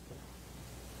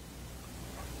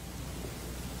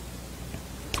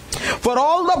 For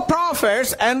all the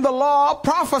prophets and the law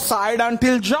prophesied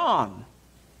until John.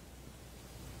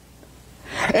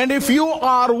 And if you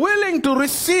are willing to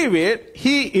receive it,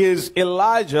 he is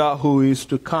Elijah who is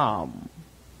to come.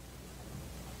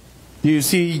 You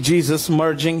see Jesus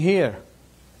merging here.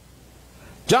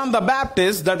 John the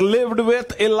Baptist that lived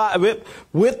in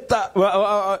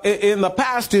the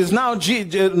past is now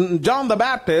John the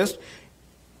Baptist.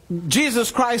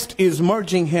 Jesus Christ is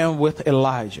merging him with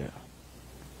Elijah.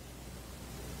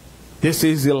 This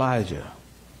is Elijah.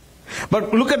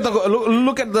 But look at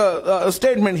the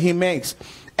statement he makes.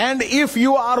 And if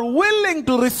you are willing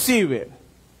to receive it.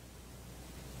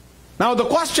 Now the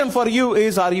question for you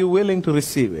is, are you willing to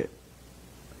receive it?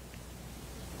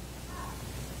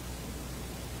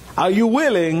 Are you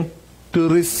willing to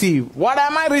receive? What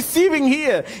am I receiving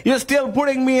here? You're still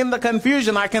putting me in the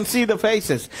confusion. I can see the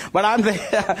faces. But I'm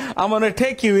going to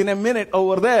take you in a minute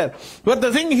over there. But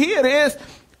the thing here is,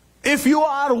 if you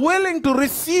are willing to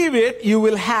receive it, you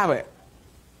will have it.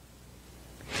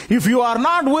 If you are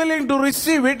not willing to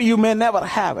receive it, you may never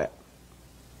have it.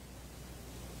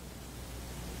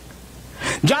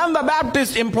 John the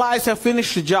Baptist implies a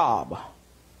finished job.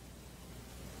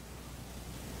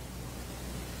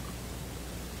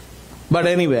 But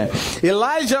anyway,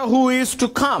 Elijah who is to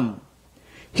come,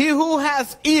 he who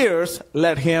has ears,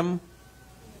 let him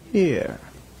hear.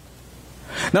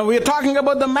 Now we are talking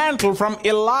about the mantle from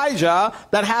Elijah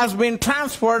that has been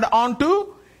transferred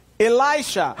onto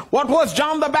Elisha. What was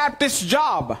John the Baptist's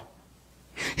job?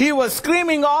 He was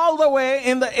screaming all the way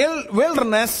in the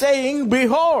wilderness saying,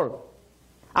 behold,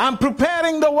 I'm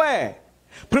preparing the way.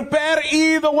 Prepare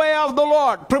ye the way of the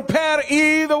Lord. Prepare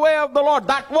ye the way of the Lord.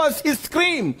 That was his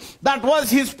scream. That was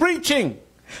his preaching.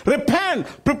 Repent.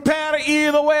 Prepare ye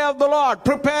the way of the Lord.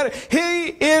 Prepare. He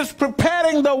is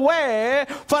preparing the way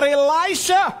for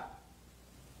Elisha.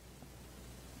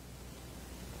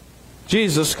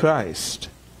 Jesus Christ.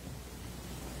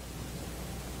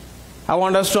 I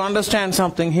want us to understand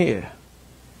something here.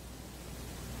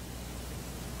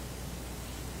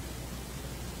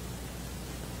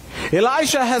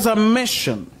 Elisha has a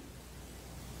mission.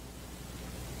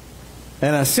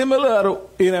 In a similar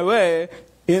way,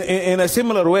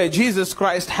 Jesus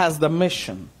Christ has the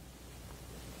mission.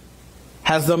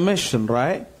 Has the mission,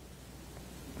 right?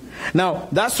 Now,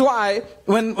 that's why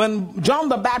when John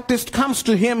the Baptist comes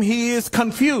to him, he is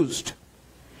confused.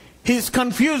 He's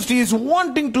confused. He's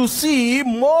wanting to see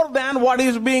more than what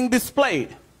is being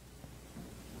displayed.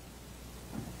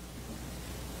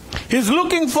 He's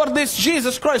looking for this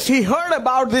Jesus Christ. He heard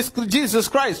about this Jesus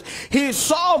Christ. He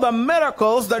saw the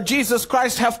miracles that Jesus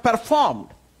Christ have performed.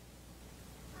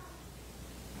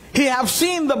 He have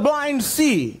seen the blind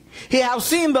see. He have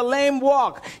seen the lame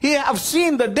walk. He have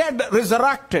seen the dead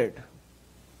resurrected.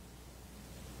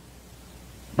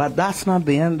 But that's not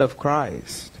the end of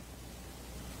Christ.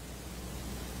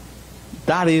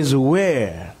 That is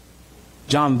where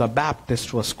John the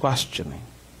Baptist was questioning.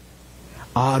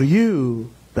 Are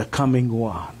you the coming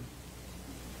one?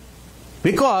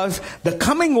 Because the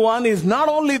coming one is not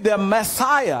only the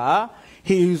Messiah,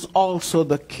 he is also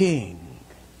the King.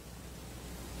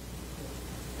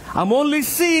 I'm only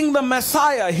seeing the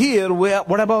Messiah here.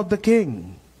 What about the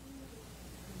King?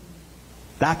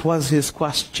 That was his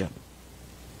question.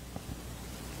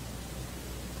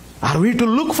 Are we to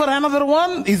look for another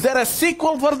one? Is there a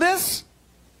sequel for this?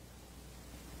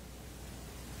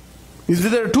 Is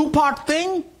there a two-part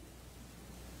thing?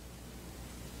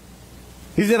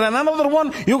 Is there another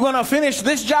one? You're going to finish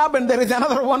this job and there is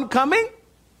another one coming?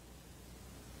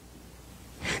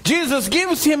 Jesus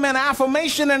gives him an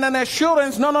affirmation and an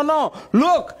assurance. No.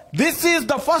 Look, this is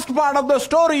the first part of the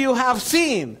story you have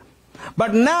seen.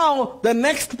 But now the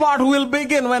next part will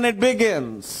begin when it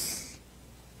begins.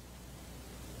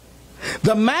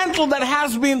 The mantle that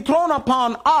has been thrown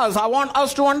upon us, I want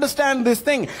us to understand this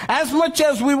thing. As much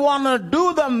as we want to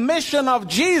do the mission of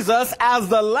Jesus as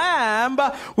the Lamb,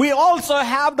 we also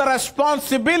have the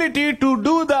responsibility to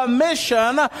do the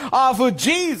mission of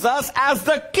Jesus as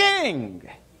the King.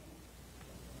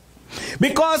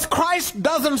 Because Christ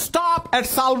doesn't stop at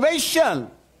salvation.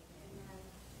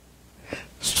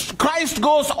 Christ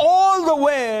goes all the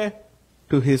way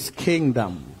to his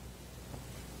kingdom.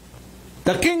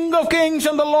 The King of Kings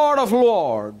and the Lord of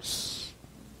Lords.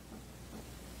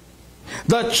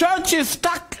 The church is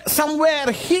stuck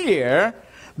somewhere here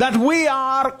that we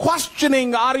are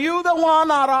questioning, are you the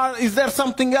one or is there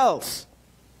something else?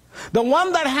 The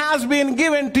one that has been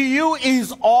given to you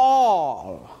is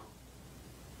all.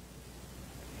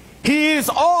 He is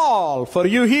all for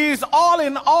you. He is all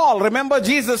in all. Remember,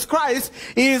 Jesus Christ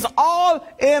is all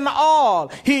in all.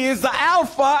 He is the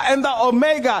Alpha and the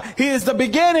Omega. He is the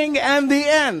beginning and the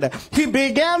end. He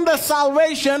began the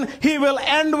salvation. He will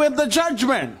end with the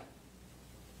judgment.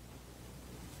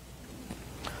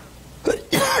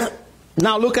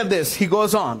 Now look at this. He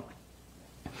goes on.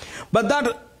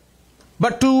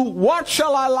 But to what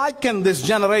shall I liken this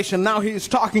generation? Now he is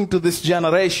talking to this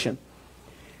generation.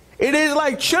 It is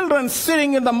like children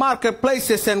sitting in the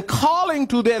marketplaces and calling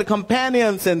to their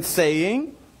companions and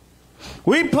saying,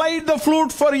 we played the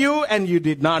flute for you and you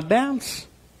did not dance.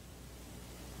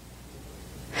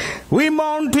 We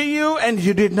mourned to you and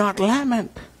you did not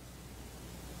lament.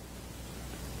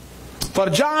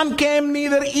 For John came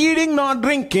neither eating nor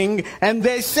drinking, and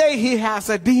they say he has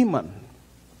a demon.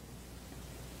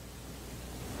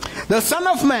 The Son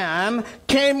of Man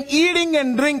came eating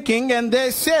and drinking, and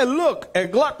they say, look, a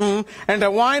glutton and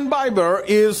a wine-bibber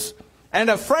and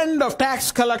a friend of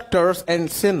tax collectors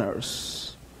and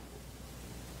sinners.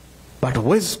 But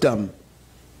wisdom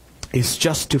is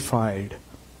justified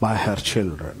by her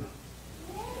children.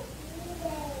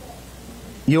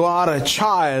 You are a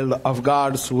child of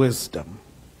God's wisdom.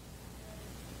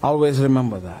 Always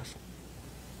remember that.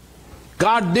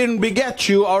 God didn't beget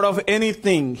you out of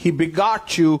anything. He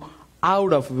begot you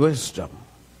out of wisdom.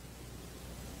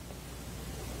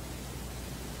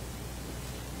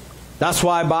 That's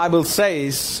why Bible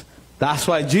says, that's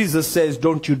why Jesus says,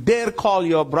 don't you dare call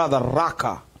your brother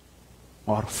Raka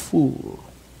or fool.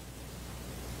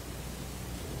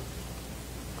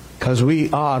 Because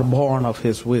we are born of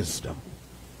his wisdom.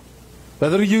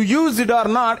 Whether you use it or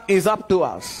not is up to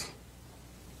us.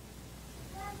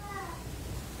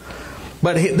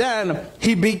 But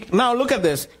now look at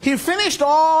this. He finished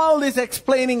all this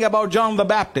explaining about John the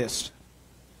Baptist.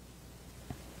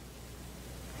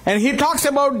 And he talks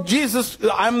about Jesus,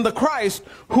 I'm the Christ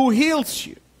who heals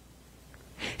you.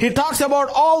 He talks about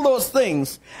all those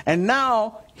things. And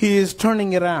now he is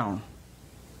turning around.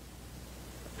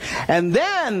 And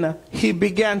then he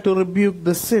began to rebuke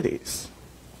the cities.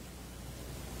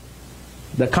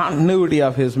 The continuity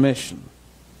of his mission.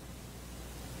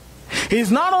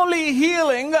 He's not only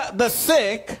healing the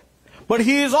sick, but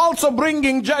he is also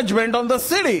bringing judgment on the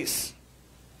cities.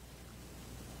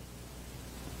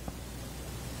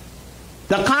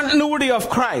 The continuity of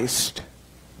Christ.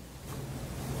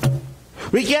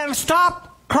 We can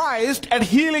stop Christ at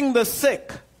healing the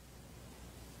sick.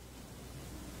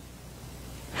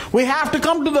 We have to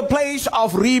come to the place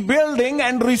of rebuilding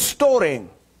and restoring.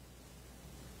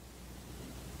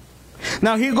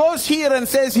 Now he goes here and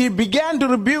says he began to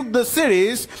rebuke the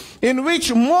cities in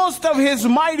which most of his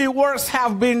mighty works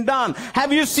have been done.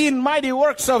 Have you seen mighty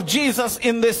works of Jesus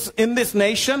in this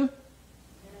nation?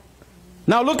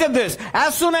 Now look at this.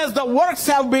 As soon as the works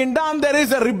have been done, there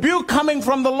is a rebuke coming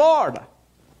from the Lord.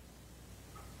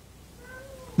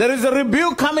 There is a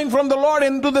rebuke coming from the Lord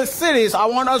into the cities. I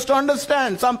want us to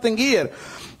understand something here.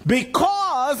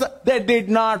 Because they did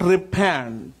not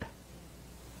repent.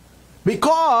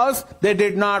 Because they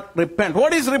did not repent.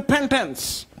 What is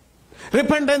repentance?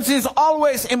 Repentance is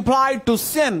always implied to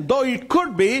sin, though it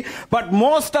could be, but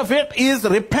most of it is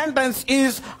repentance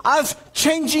is us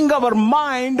changing our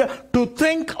mind to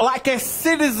think like a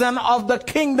citizen of the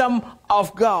kingdom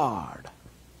of God.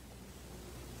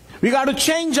 We got to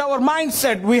change our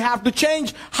mindset. We have to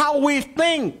change how we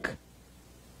think.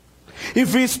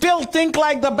 If we still think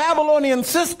like the Babylonian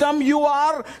system, you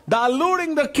are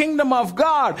diluting the kingdom of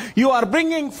God. You are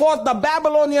bringing forth the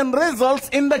Babylonian results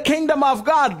in the kingdom of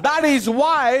God. That is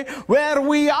why where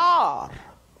we are.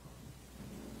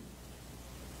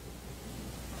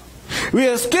 We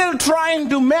are still trying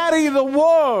to marry the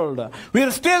world. We are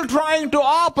still trying to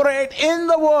operate in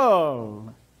the world.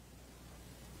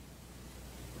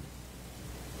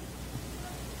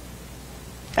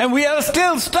 And we are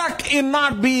still stuck in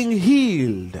not being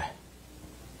healed.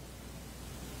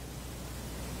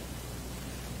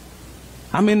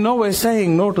 I'm in no way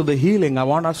saying no to the healing. I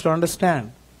want us to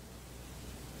understand.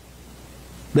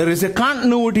 There is a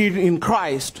continuity in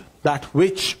Christ that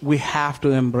which we have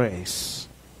to embrace.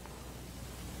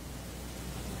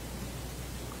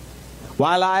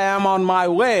 While I am on my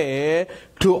way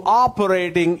to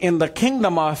operating in the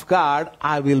kingdom of God,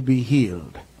 I will be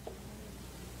healed.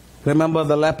 Remember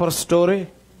the leper story?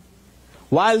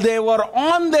 While they were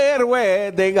on their way,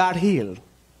 they got healed.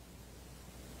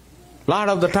 A lot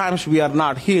of the times we are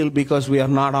not healed because we are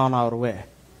not on our way.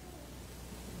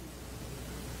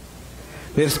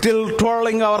 We're still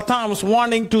twirling our thumbs,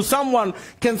 wanting to someone,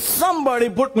 can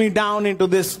somebody put me down into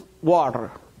this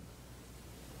water?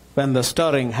 When the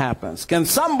stirring happens. Can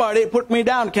somebody put me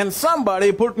down? Can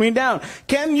somebody put me down?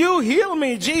 Can you heal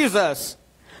me, Jesus?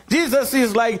 Jesus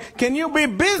is like, can you be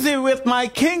busy with my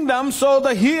kingdom so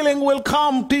the healing will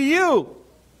come to you?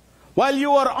 While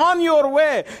you are on your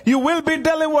way, you will be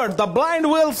delivered. The blind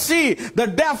will see. The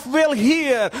deaf will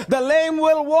hear. The lame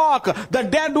will walk. The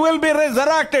dead will be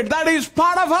resurrected. That is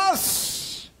part of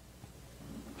us.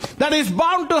 That is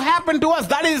bound to happen to us.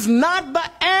 That is not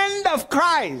the end of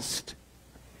Christ.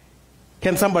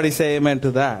 Can somebody say amen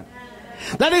to that?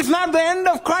 That is not the end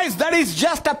of Christ. That is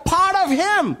just a part of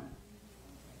Him.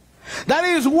 That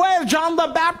is where John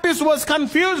the Baptist was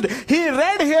confused. He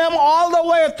read him all the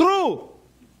way through.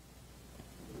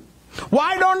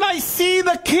 Why don't I see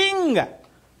the king?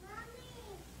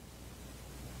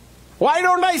 Why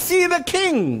don't I see the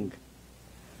king?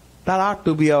 That ought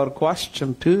to be our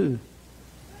question too.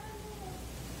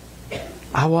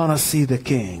 I want to see the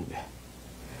king.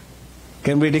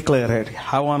 Can we declare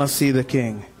it? I want to see the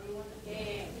king.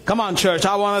 Come on, church.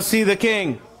 I want to see the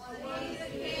king.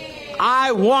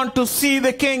 I want to see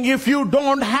the king. If you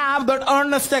don't have that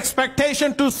earnest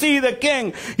expectation to see the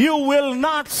king, you will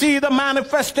not see the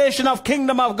manifestation of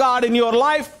kingdom of God in your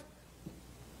life.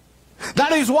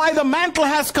 That is why the mantle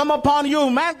has come upon you.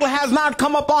 Mantle has not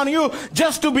come upon you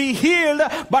just to be healed,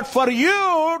 but for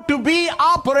you to be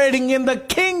operating in the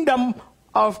kingdom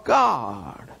of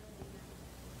God.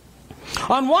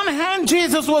 On one hand,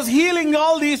 Jesus was healing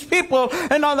all these people,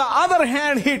 and on the other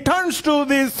hand, He turns to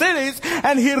these cities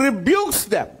and He rebukes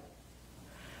them.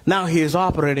 Now He is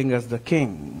operating as the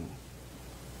king.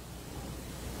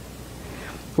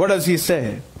 What does He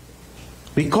say?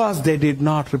 Because they did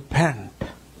not repent.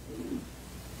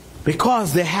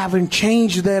 Because they haven't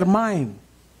changed their mind.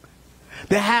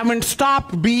 They haven't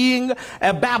stopped being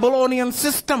a Babylonian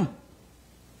system.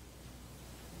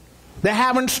 They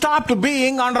haven't stopped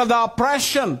being under the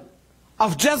oppression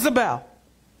of Jezebel.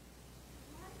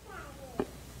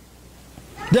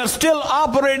 They're still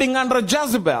operating under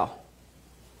Jezebel,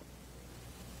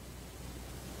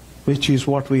 which is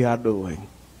what we are doing.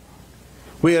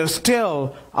 We are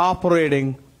still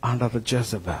operating under the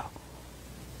Jezebel.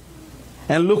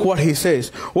 And look what he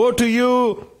says. Woe to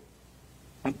you,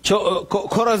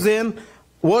 Chorazin!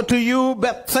 Woe to you,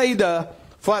 Bethsaida!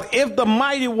 For if the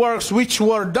mighty works which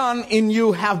were done in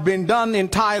you have been done in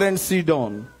Tyre and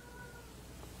Sidon,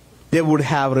 they would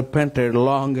have repented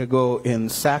long ago in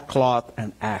sackcloth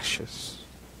and ashes.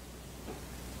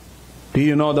 Do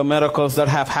you know the miracles that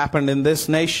have happened in this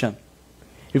nation?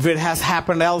 If it has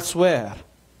happened elsewhere,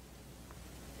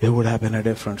 it would have been a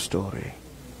different story.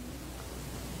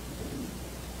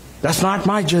 That's not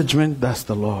my judgment, that's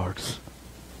the Lord's.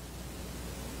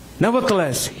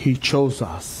 Nevertheless, He chose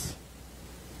us.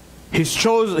 He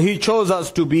chose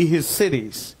us to be His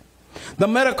cities. The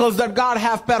miracles that God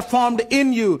have performed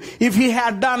in you, if He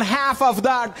had done half of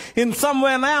that in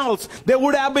someone else, they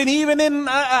would have been even in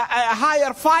a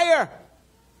higher fire.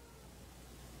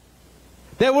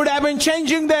 They would have been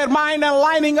changing their mind and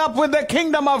lining up with the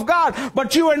kingdom of God.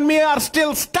 But you and me are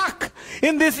still stuck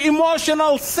in this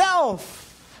emotional self.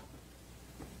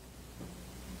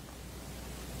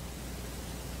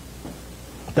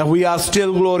 That we are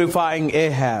still glorifying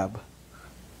Ahab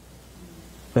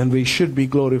when we should be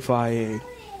glorifying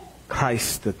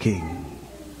Christ the King.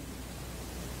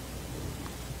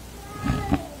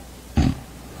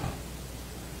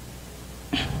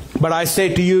 But I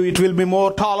say to you, it will be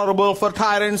more tolerable for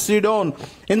Tyre and Sidon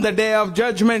in the day of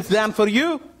judgment than for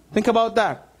you. Think about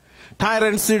that. Tyre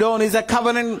and Sidon is a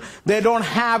covenant. They don't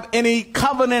have any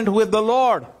covenant with the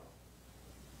Lord.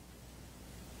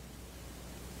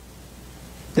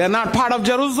 They're not part of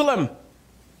Jerusalem.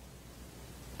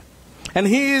 And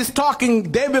He is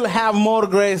talking, they will have more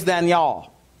grace than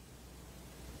y'all.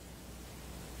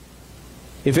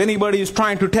 If anybody is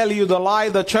trying to tell you the lie,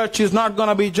 the church is not going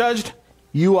to be judged,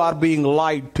 you are being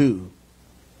lied to.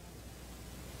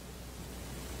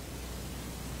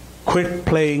 Quit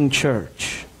playing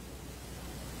church.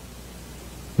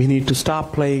 We need to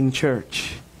stop playing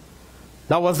church.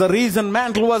 That was the reason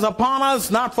Mantle was upon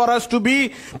us, not for us to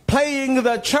be playing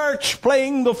the church,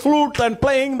 playing the flute and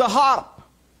playing the harp.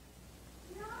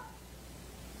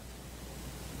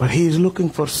 But He is looking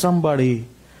for somebody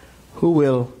who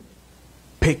will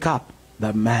pick up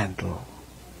the mantle.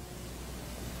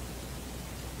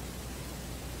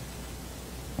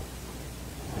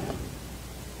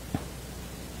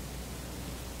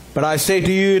 But I say to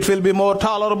you, it will be more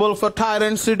tolerable for Tyre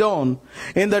and Sidon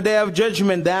in the day of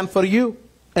judgment than for you.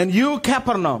 And you,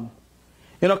 Capernaum.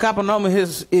 You know, Capernaum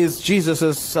is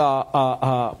Jesus'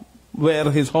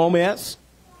 where His home is.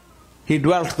 He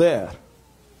dwelt there.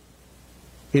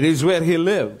 It is where He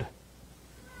lived.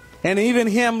 And even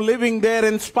Him living there,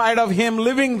 in spite of Him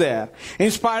living there,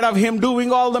 in spite of Him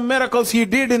doing all the miracles He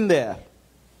did in there,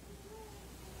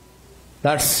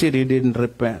 that city didn't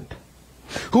repent.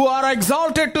 Who are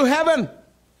exalted to heaven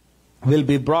will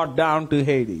be brought down to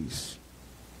Hades.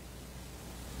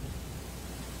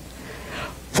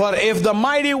 For if the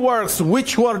mighty works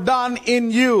which were done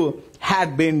in you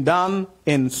had been done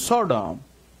in Sodom,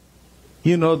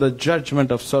 you know the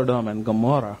judgment of Sodom and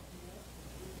Gomorrah,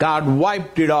 God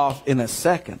wiped it off in a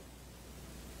second.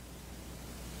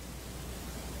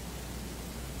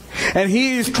 And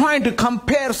He is trying to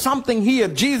compare something here.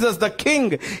 Jesus the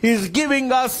King is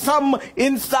giving us some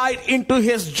insight into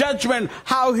His judgment,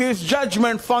 how His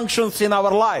judgment functions in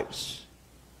our lives.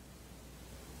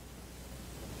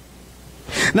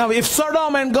 Now, if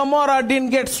Sodom and Gomorrah didn't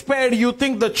get spared, you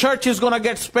think the church is going to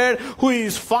get spared, who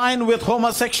is fine with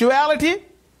homosexuality?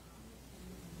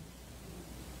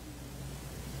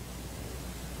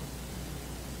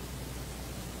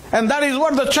 And that is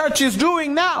what the church is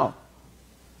doing now.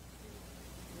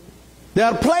 They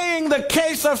are playing the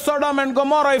case of Sodom and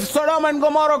Gomorrah. If Sodom and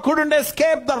Gomorrah couldn't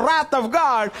escape the wrath of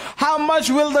God, how much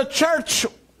will the church?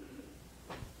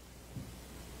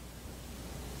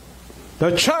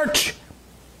 The church,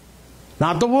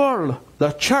 not the world,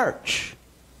 the church.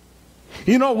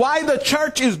 You know why the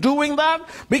church is doing that?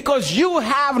 Because you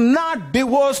have not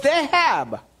divorced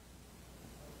Ahab.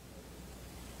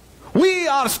 We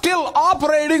are still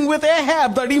operating with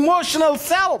Ahab, that emotional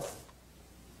self.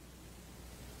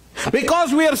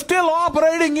 Because we are still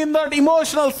operating in that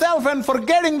emotional self and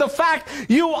forgetting the fact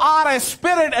you are a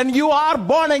spirit and you are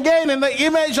born again in the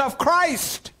image of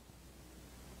Christ.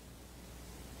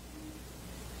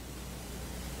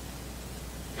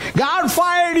 God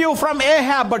fired you from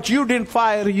Ahab, but you didn't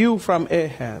fire you from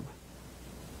Ahab.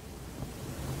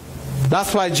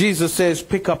 That's why Jesus says,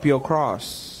 pick up your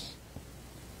cross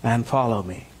and follow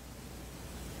me.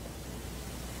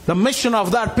 The mission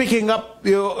of that picking up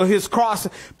his cross,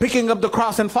 picking up the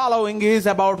cross and following is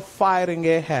about firing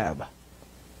Ahab.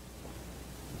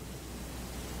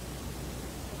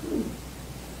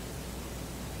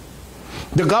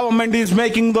 The government is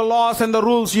making the laws and the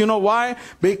rules. You know why?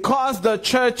 Because the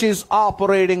church is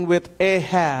operating with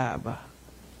Ahab.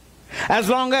 As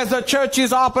long as the church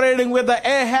is operating with the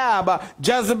Ahab,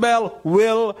 Jezebel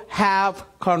will have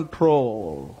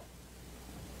control.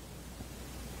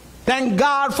 Thank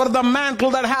God for the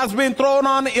mantle that has been thrown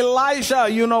on Elisha.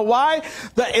 You know why?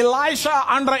 The Elisha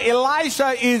under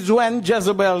Elisha is when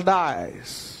Jezebel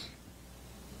dies.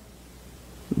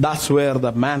 That's where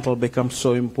the mantle becomes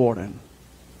so important.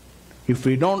 If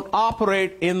we don't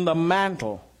operate in the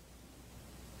mantle,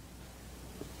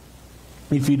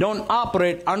 if we don't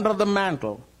operate under the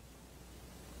mantle,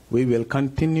 we will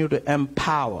continue to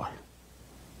empower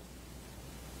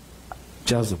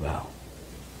Jezebel.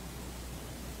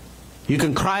 You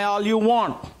can cry all you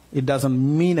want. It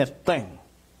doesn't mean a thing.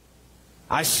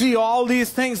 I see all these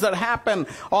things that happen,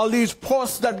 all these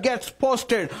posts that get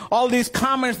posted, all these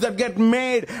comments that get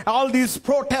made, all these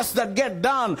protests that get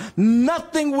done.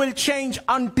 Nothing will change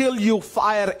until you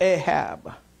fire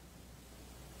Ahab.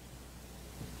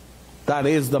 That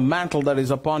is the mantle that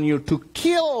is upon you to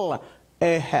kill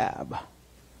Ahab.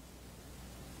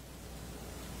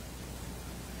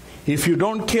 If you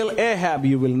don't kill Ahab,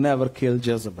 you will never kill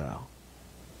Jezebel.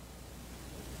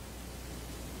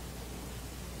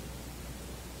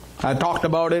 I talked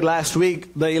about it last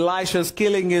week. The Elisha's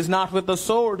killing is not with a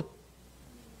sword.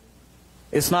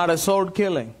 It's not a sword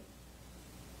killing.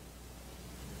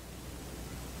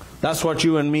 That's what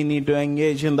you and me need to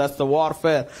engage in. That's the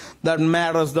warfare that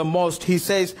matters the most. He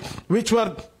says, which you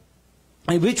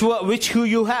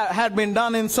had been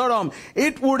done in Sodom,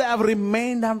 it would have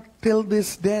remained until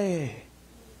this day.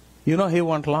 You know he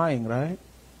wasn't lying, right?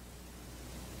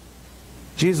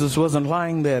 Jesus wasn't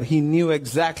lying there. He knew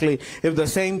exactly if the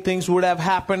same things would have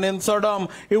happened in Sodom,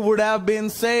 it would have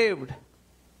been saved.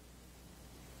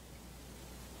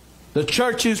 The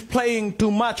church is playing too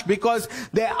much because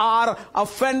they are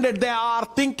offended. They are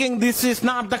thinking this is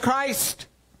not the Christ.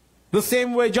 The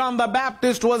same way John the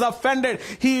Baptist was offended.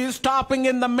 He is stopping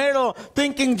in the middle,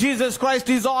 thinking Jesus Christ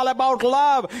is all about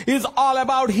love, is all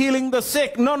about healing the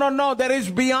sick. No, no, no. There is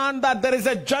beyond that. There is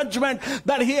a judgment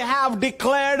that He have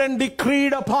declared and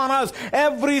decreed upon us.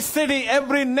 Every city,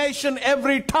 every nation,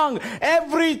 every tongue,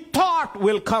 every thought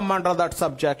will come under that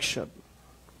subjection.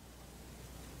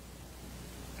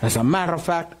 As a matter of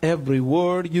fact, every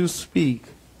word you speak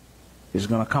is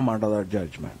going to come under that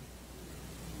judgment.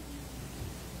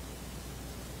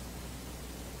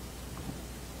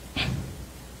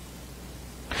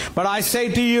 But I say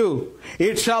to you,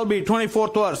 it shall be,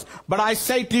 24th verse, but I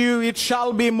say to you, it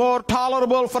shall be more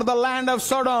tolerable for the land of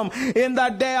Sodom in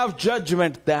that day of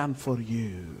judgment than for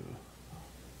you.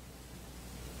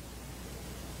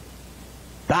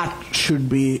 That should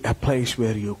be a place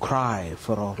where you cry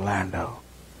for Orlando.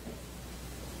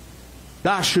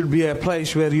 That should be a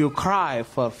place where you cry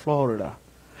for Florida.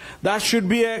 That should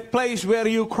be a place where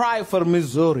you cry for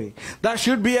Missouri. That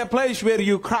should be a place where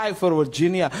you cry for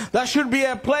Virginia. That should be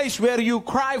a place where you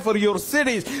cry for your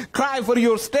cities, cry for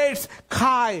your states,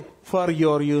 cry for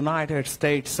your United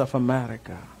States of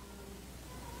America.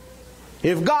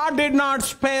 If God did not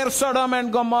spare Sodom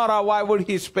and Gomorrah, why would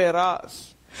He spare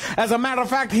us? As a matter of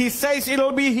fact, He says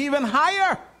it'll be even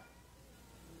higher.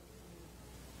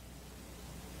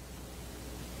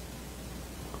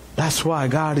 That's why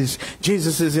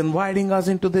Jesus is inviting us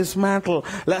into this mantle.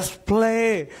 Let's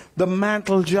play the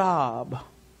mantle job.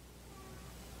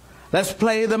 Let's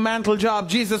play the mantle job.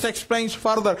 Jesus explains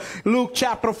further. Luke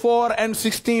chapter 4 and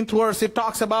 16th verse, it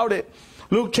talks about it.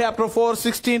 Luke chapter 4,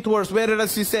 16th verse, where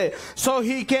does He say? So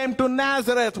He came to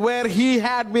Nazareth, where He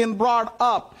had been brought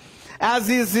up. As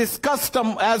his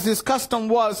custom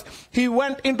was, He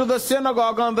went into the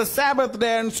synagogue on the Sabbath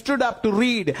day and stood up to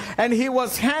read. And He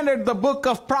was handed the book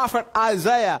of prophet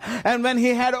Isaiah. And when He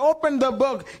had opened the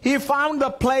book, He found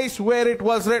the place where it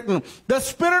was written, "The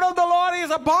Spirit of the Lord is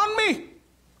upon me,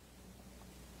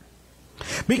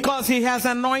 because He has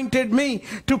anointed me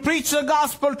to preach the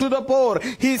gospel to the poor.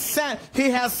 He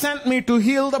has sent me to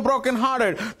heal the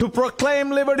brokenhearted, to proclaim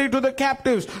liberty to the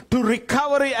captives, to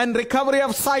recovery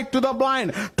of sight to the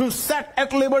blind, to set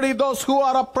at liberty those who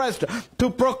are oppressed, to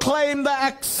proclaim the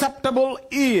acceptable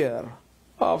year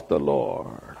of the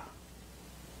Lord."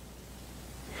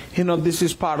 You know, this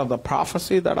is part of the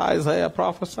prophecy that Isaiah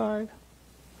prophesied.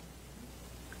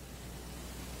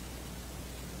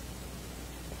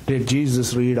 Did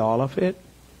Jesus read all of it?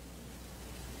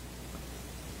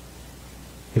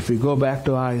 If we go back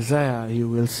to Isaiah, you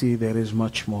will see there is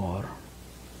much more.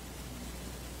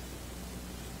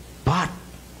 But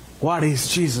what is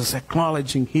Jesus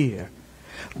acknowledging here?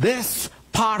 This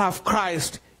part of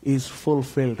Christ is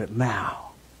fulfilled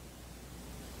now.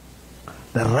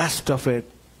 The rest of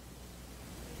it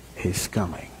is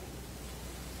coming.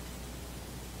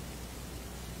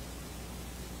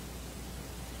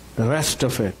 The rest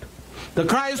of it. The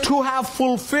Christ who have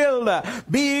fulfilled,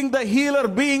 being the healer,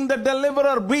 being the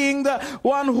deliverer, being the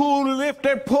one who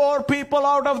lifted poor people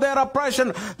out of their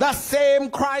oppression. The same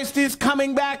Christ is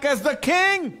coming back as the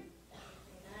King.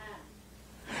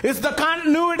 It's the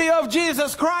continuity of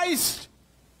Jesus Christ.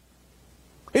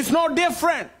 It's no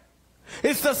different.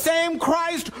 It's the same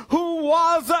Christ who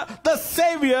was the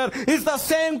Savior. It's the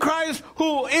same Christ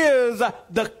who is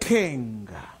the King.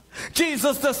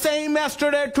 Jesus the same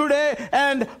yesterday, today,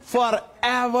 and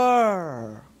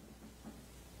forever.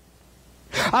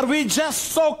 Are we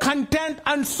just so content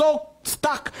and so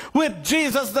stuck with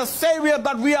Jesus the Savior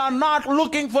that we are not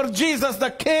looking for Jesus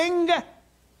the King?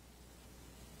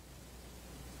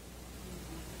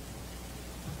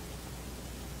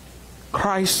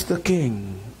 Christ the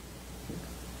King.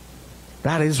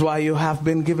 That is why you have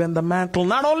been given the mantle,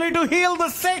 not only to heal the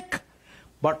sick,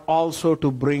 but also to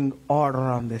bring order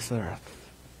on this earth.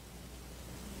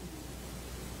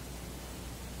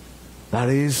 That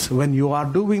is, when you are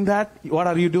doing that, what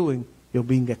are you doing? You're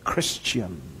being a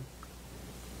Christian,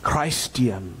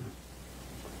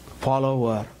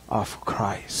 follower of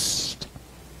Christ.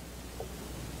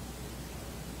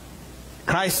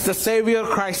 Christ the Savior,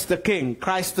 Christ the King.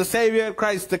 Christ the Savior,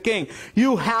 Christ the King.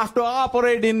 You have to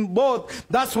operate in both.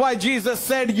 That's why Jesus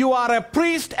said you are a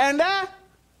priest and a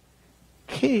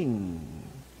king.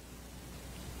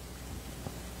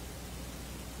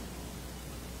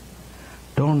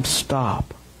 Don't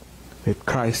stop with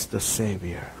Christ the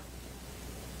Savior.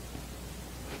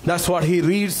 That's what he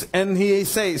reads and he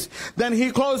says. Then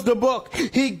he closed the book.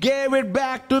 He gave it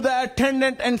back to the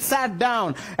attendant and sat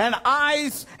down. And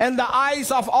the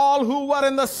eyes of all who were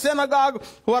in the synagogue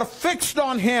were fixed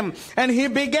on him. And he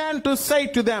began to say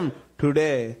to them,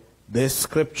 today this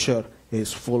scripture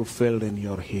is fulfilled in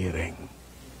your hearing.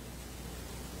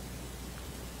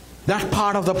 That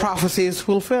part of the prophecy is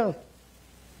fulfilled.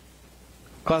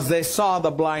 Because they saw the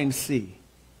blind see.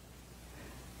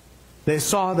 They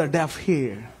saw the deaf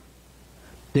hear.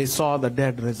 They saw the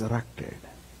dead resurrected.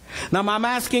 Now I'm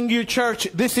asking you, church,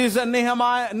 this is a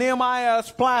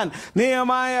Nehemiah's plan.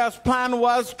 Nehemiah's plan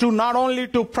was to not only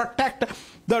to protect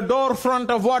the door front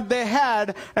of what they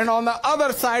had, and on the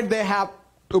other side they have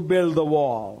to build the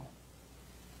wall.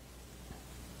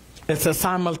 It's a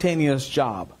simultaneous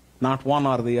job, not one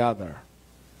or the other.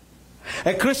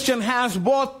 A Christian has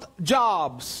both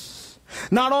jobs.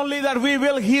 Not only that we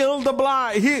will heal the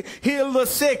blind, heal the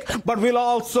sick, but we'll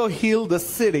also heal the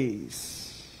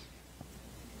cities.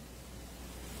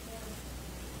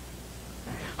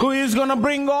 Who is going to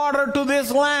bring order to this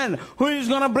land? Who is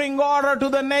going to bring order to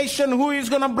the nation? Who is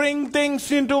going to bring things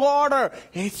into order?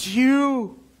 It's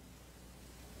you.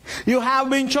 You have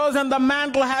been chosen. The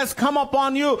mantle has come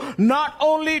upon you, not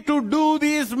only to do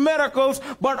these miracles,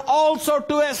 but also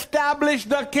to establish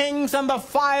the kings and to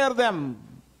fire them.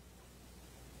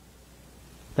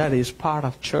 That is part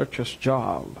of church's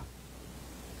job.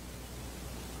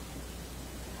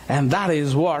 And that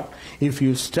is what, if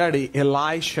you study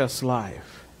Elisha's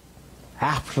life,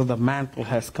 after the mantle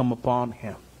has come upon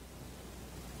him.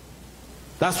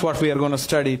 That's what we are going to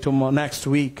study next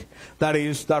week.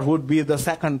 That would be the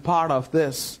second part of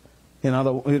this.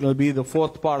 It'll be the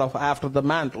fourth part of after the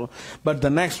mantle. But the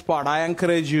next part, I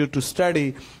encourage you to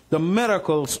study the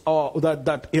miracles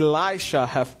that Elisha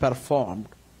have performed.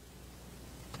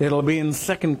 It'll be in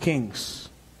 2 Kings.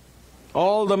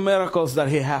 All the miracles that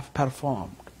he have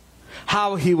performed.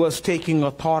 How he was taking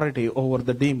authority over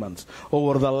the demons,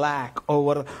 over the lack,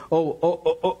 over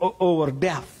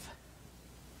death.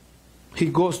 He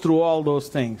goes through all those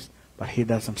things, but he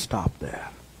doesn't stop there.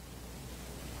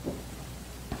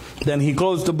 Then he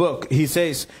closed the book. He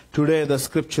says, today the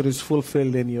scripture is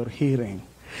fulfilled in your hearing.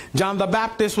 John the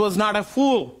Baptist was not a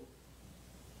fool.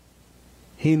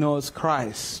 He knows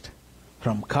Christ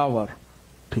from cover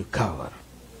to cover.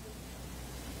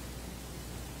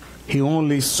 He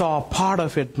only saw part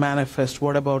of it manifest.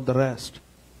 What about the rest?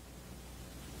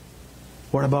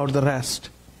 What about the rest?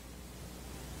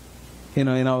 In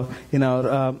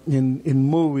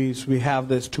movies we have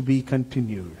this to be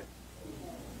continued.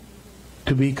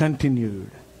 To be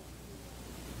continued.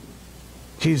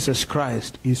 Jesus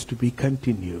Christ is to be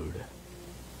continued.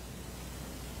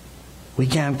 We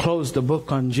can't close the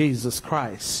book on Jesus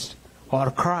Christ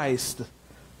or Christ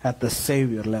at the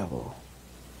Savior level.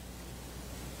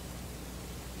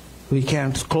 We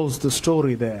can't close the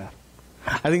story there.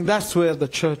 I think that's where the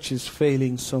church is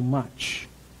failing so much.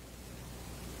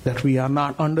 That we are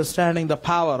not understanding the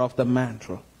power of the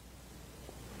mantle.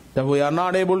 That we are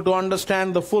not able to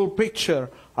understand the full picture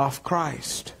of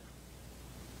Christ.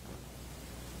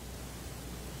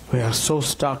 We are so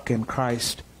stuck in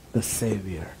Christ the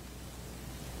Savior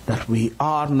that we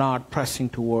are not pressing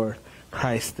toward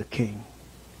Christ the King.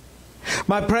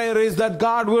 My prayer is that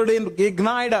God would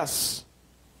ignite us.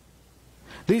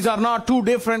 These are not two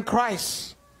different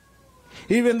Christs.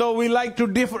 Even though we like to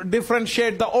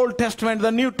differentiate the Old Testament,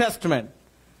 the New Testament,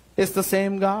 it's the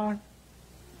same God.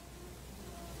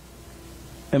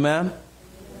 Amen?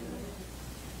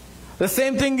 The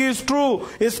same thing is true.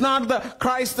 It's not the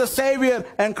Christ the Savior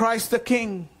and Christ the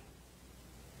King.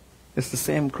 It's the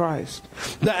same Christ.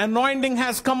 The anointing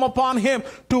has come upon him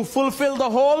to fulfill the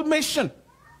whole mission.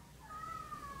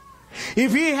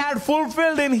 If he had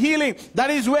fulfilled in healing, that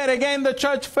is where again the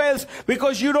church fails,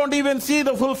 because you don't even see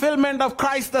the fulfillment of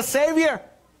Christ the Savior.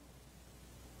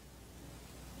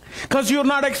 Because you're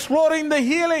not exploring the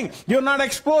healing, you're not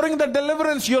exploring the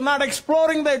deliverance, you're not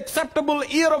exploring the acceptable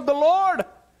year of the Lord.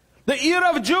 The year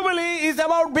of Jubilee is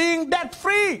about being debt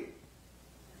free.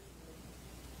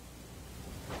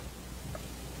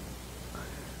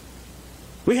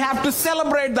 We have to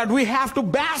celebrate that. We have to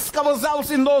bask ourselves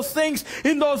in those things,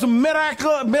 in those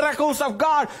miracles of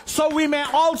God, so we may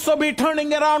also be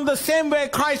turning around the same way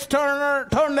Christ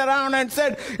turned around and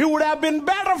said, it would have been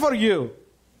better for you.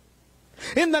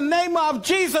 In the name of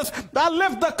Jesus, I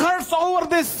lift the curse over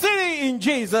this city in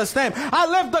Jesus' name. I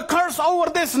lift the curse over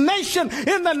this nation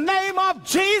in the name of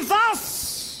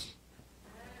Jesus.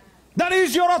 That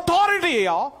is your authority,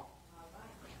 y'all.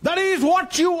 That is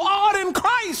what you are in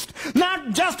Christ.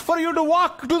 Not just for you to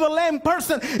walk to the lame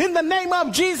person. In the name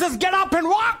of Jesus, get up and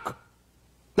walk.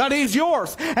 That is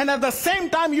yours. And at the same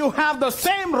time, you have the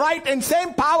same right and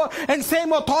same power and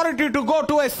same authority to go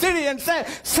to a city and say,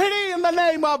 city, in the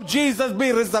name of Jesus,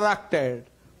 be resurrected.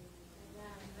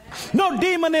 No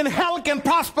demon in hell can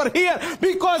prosper here,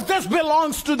 because this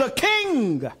belongs to the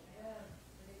King.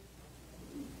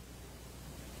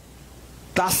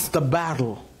 That's the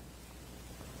battle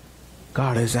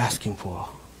God is asking for.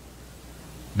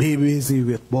 Be busy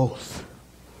with both.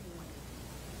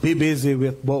 Be busy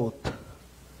with both.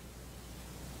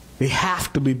 We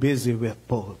have to be busy with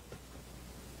both.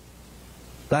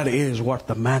 That is what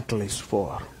the mantle is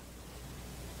for.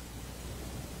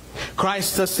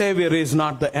 Christ the Savior is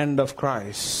not the end of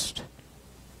Christ.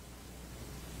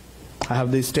 I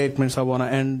have these statements I want to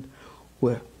end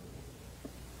with.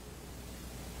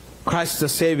 Christ the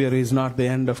Savior is not the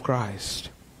end of Christ.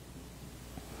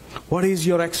 What is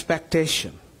your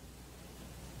expectation?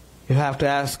 You have to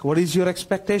ask, what is your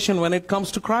expectation when it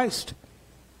comes to Christ?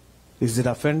 Is it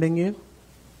offending you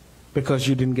because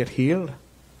you didn't get healed?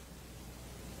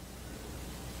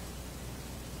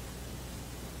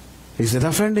 Is it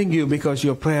offending you because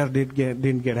your prayer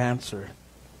didn't get answered?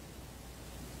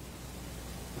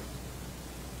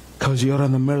 Because you're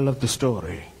in the middle of the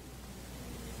story.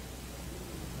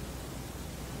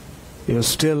 You're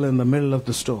still in the middle of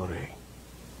the story.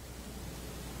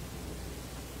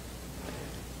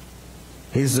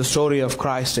 Is the story of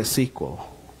Christ a sequel?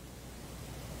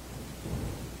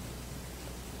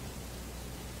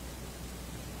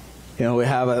 You know, we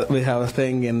have a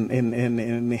thing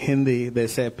in Hindi. They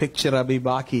say picture abhi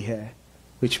baki hai,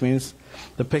 which means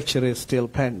the picture is still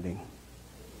pending.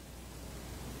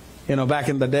 You know, back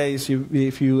in the days,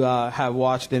 if you have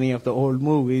watched any of the old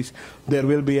movies, there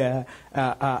will be a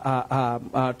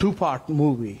two-part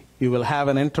movie. You will have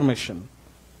an intermission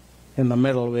in the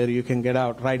middle where you can get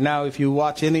out. Right now, if you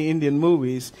watch any Indian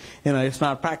movies, you know, it's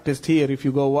not practiced here. If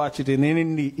you go watch it in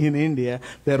India,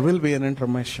 there will be an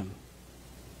intermission.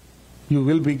 You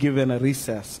will be given a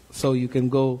recess, so you can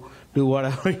go do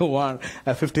whatever you want,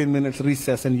 a 15 minutes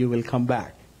recess, and you will come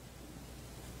back.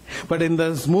 But in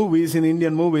those movies, in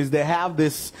Indian movies, they have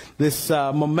this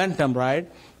momentum, right?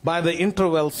 By the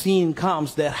interval scene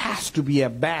comes, there has to be a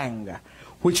bang,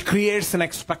 which creates an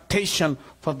expectation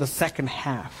for the second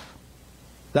half.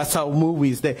 That's how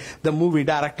movies, the movie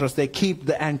directors, they keep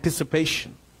the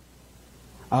anticipation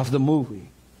of the movie.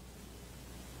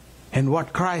 And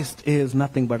what Christ is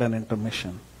nothing but an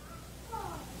intermission.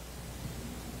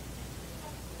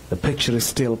 The picture is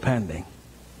still pending.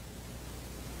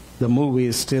 The movie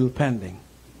is still pending.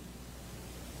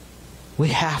 We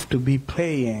have to be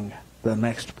playing the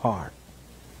next part.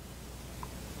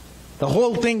 The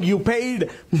whole thing you paid,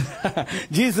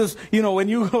 Jesus, you know, when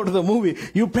you go to the movie,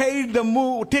 you paid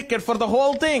the ticket for the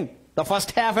whole thing, the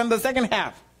first half and the second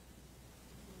half.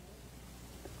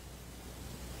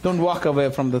 Don't walk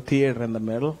away from the theater in the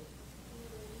middle.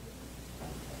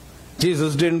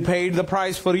 Jesus didn't pay the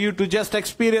price for you to just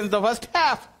experience the first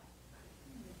half.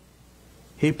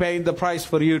 He paid the price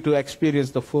for you to experience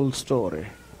the full story.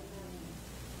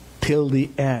 Till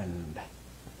the end.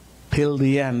 Till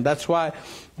the end. That's why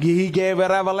He gave a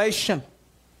revelation.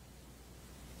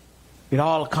 It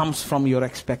all comes from your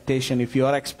expectation. If you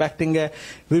are expecting a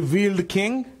revealed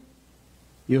king,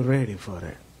 you're ready for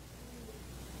it.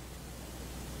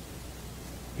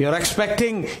 You're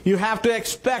expecting, you have to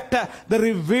expect the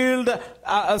revealed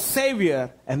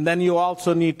Savior. And then you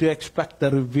also need to expect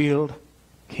the revealed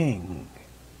King.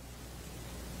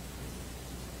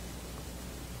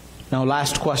 Now,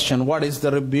 last question. What is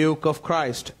the rebuke of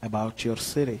Christ about your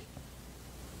city?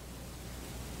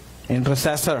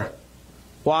 Intercessor,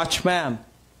 watchman,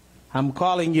 I'm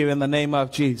calling you in the name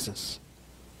of Jesus.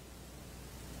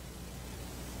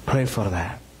 Pray for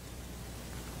that.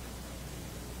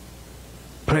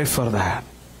 Pray for that.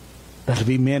 That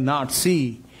we may not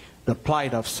see the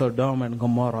plight of Sodom and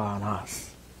Gomorrah on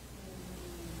us.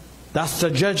 That's the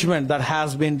judgment that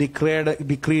has been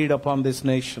decreed upon this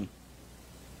nation.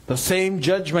 The same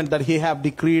judgment that He have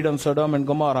decreed on Sodom and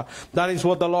Gomorrah. That is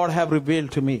what the Lord have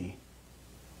revealed to me.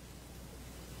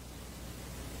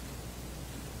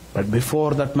 But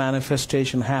before that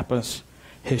manifestation happens,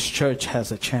 His church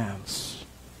has a chance.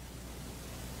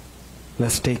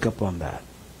 Let's take up on that.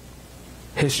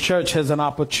 His church has an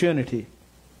opportunity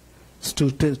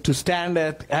to stand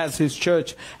as His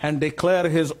church and declare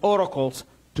His oracles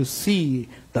to see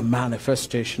the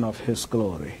manifestation of His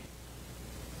glory.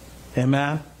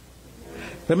 Amen?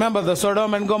 Remember, the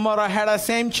Sodom and Gomorrah had a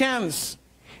same chance.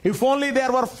 If only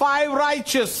there were 5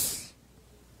 righteous.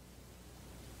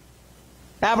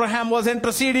 Abraham was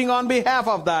interceding on behalf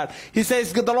of that. He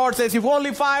says, the Lord says, if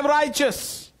only 5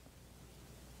 righteous.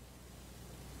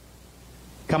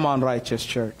 Come on, righteous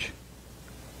church.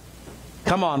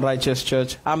 Come on, righteous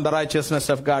church. I'm the righteousness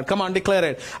of God. Come on, declare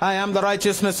it. I am the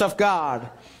righteousness of God.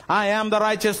 I am the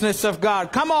righteousness of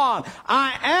God. Come on.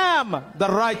 I am the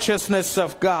righteousness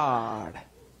of God.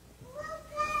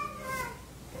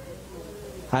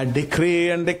 I decree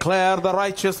and declare the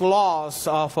righteous laws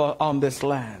on this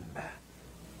land.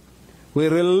 We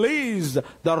release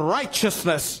the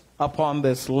righteousness upon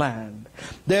this land.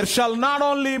 There shall not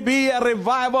only be a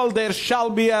revival, there shall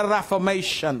be a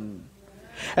reformation.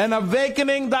 An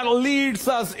awakening that leads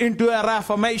us into a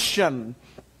reformation.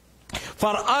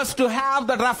 For us to have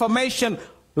that reformation,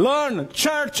 learn,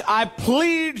 church, I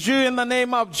plead you in the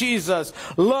name of Jesus,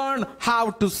 learn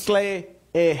how to slay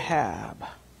Ahab,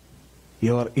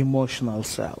 your emotional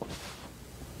self.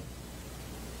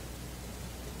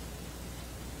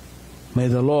 May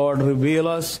the Lord reveal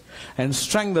us and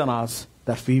strengthen us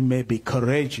that we may be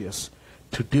courageous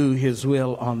to do His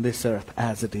will on this earth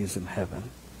as it is in heaven.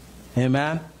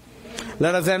 Amen.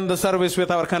 Let us end the service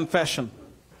with our confession.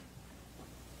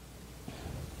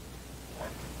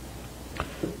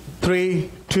 3,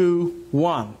 2,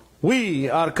 1. We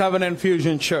are Covenant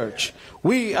Fusion Church.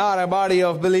 We are a body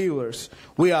of believers.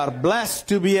 We are blessed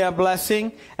to be a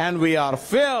blessing, and we are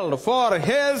filled for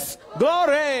His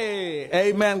glory.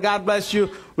 Amen. God bless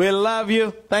you. We love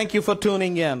you. Thank you for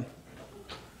tuning in.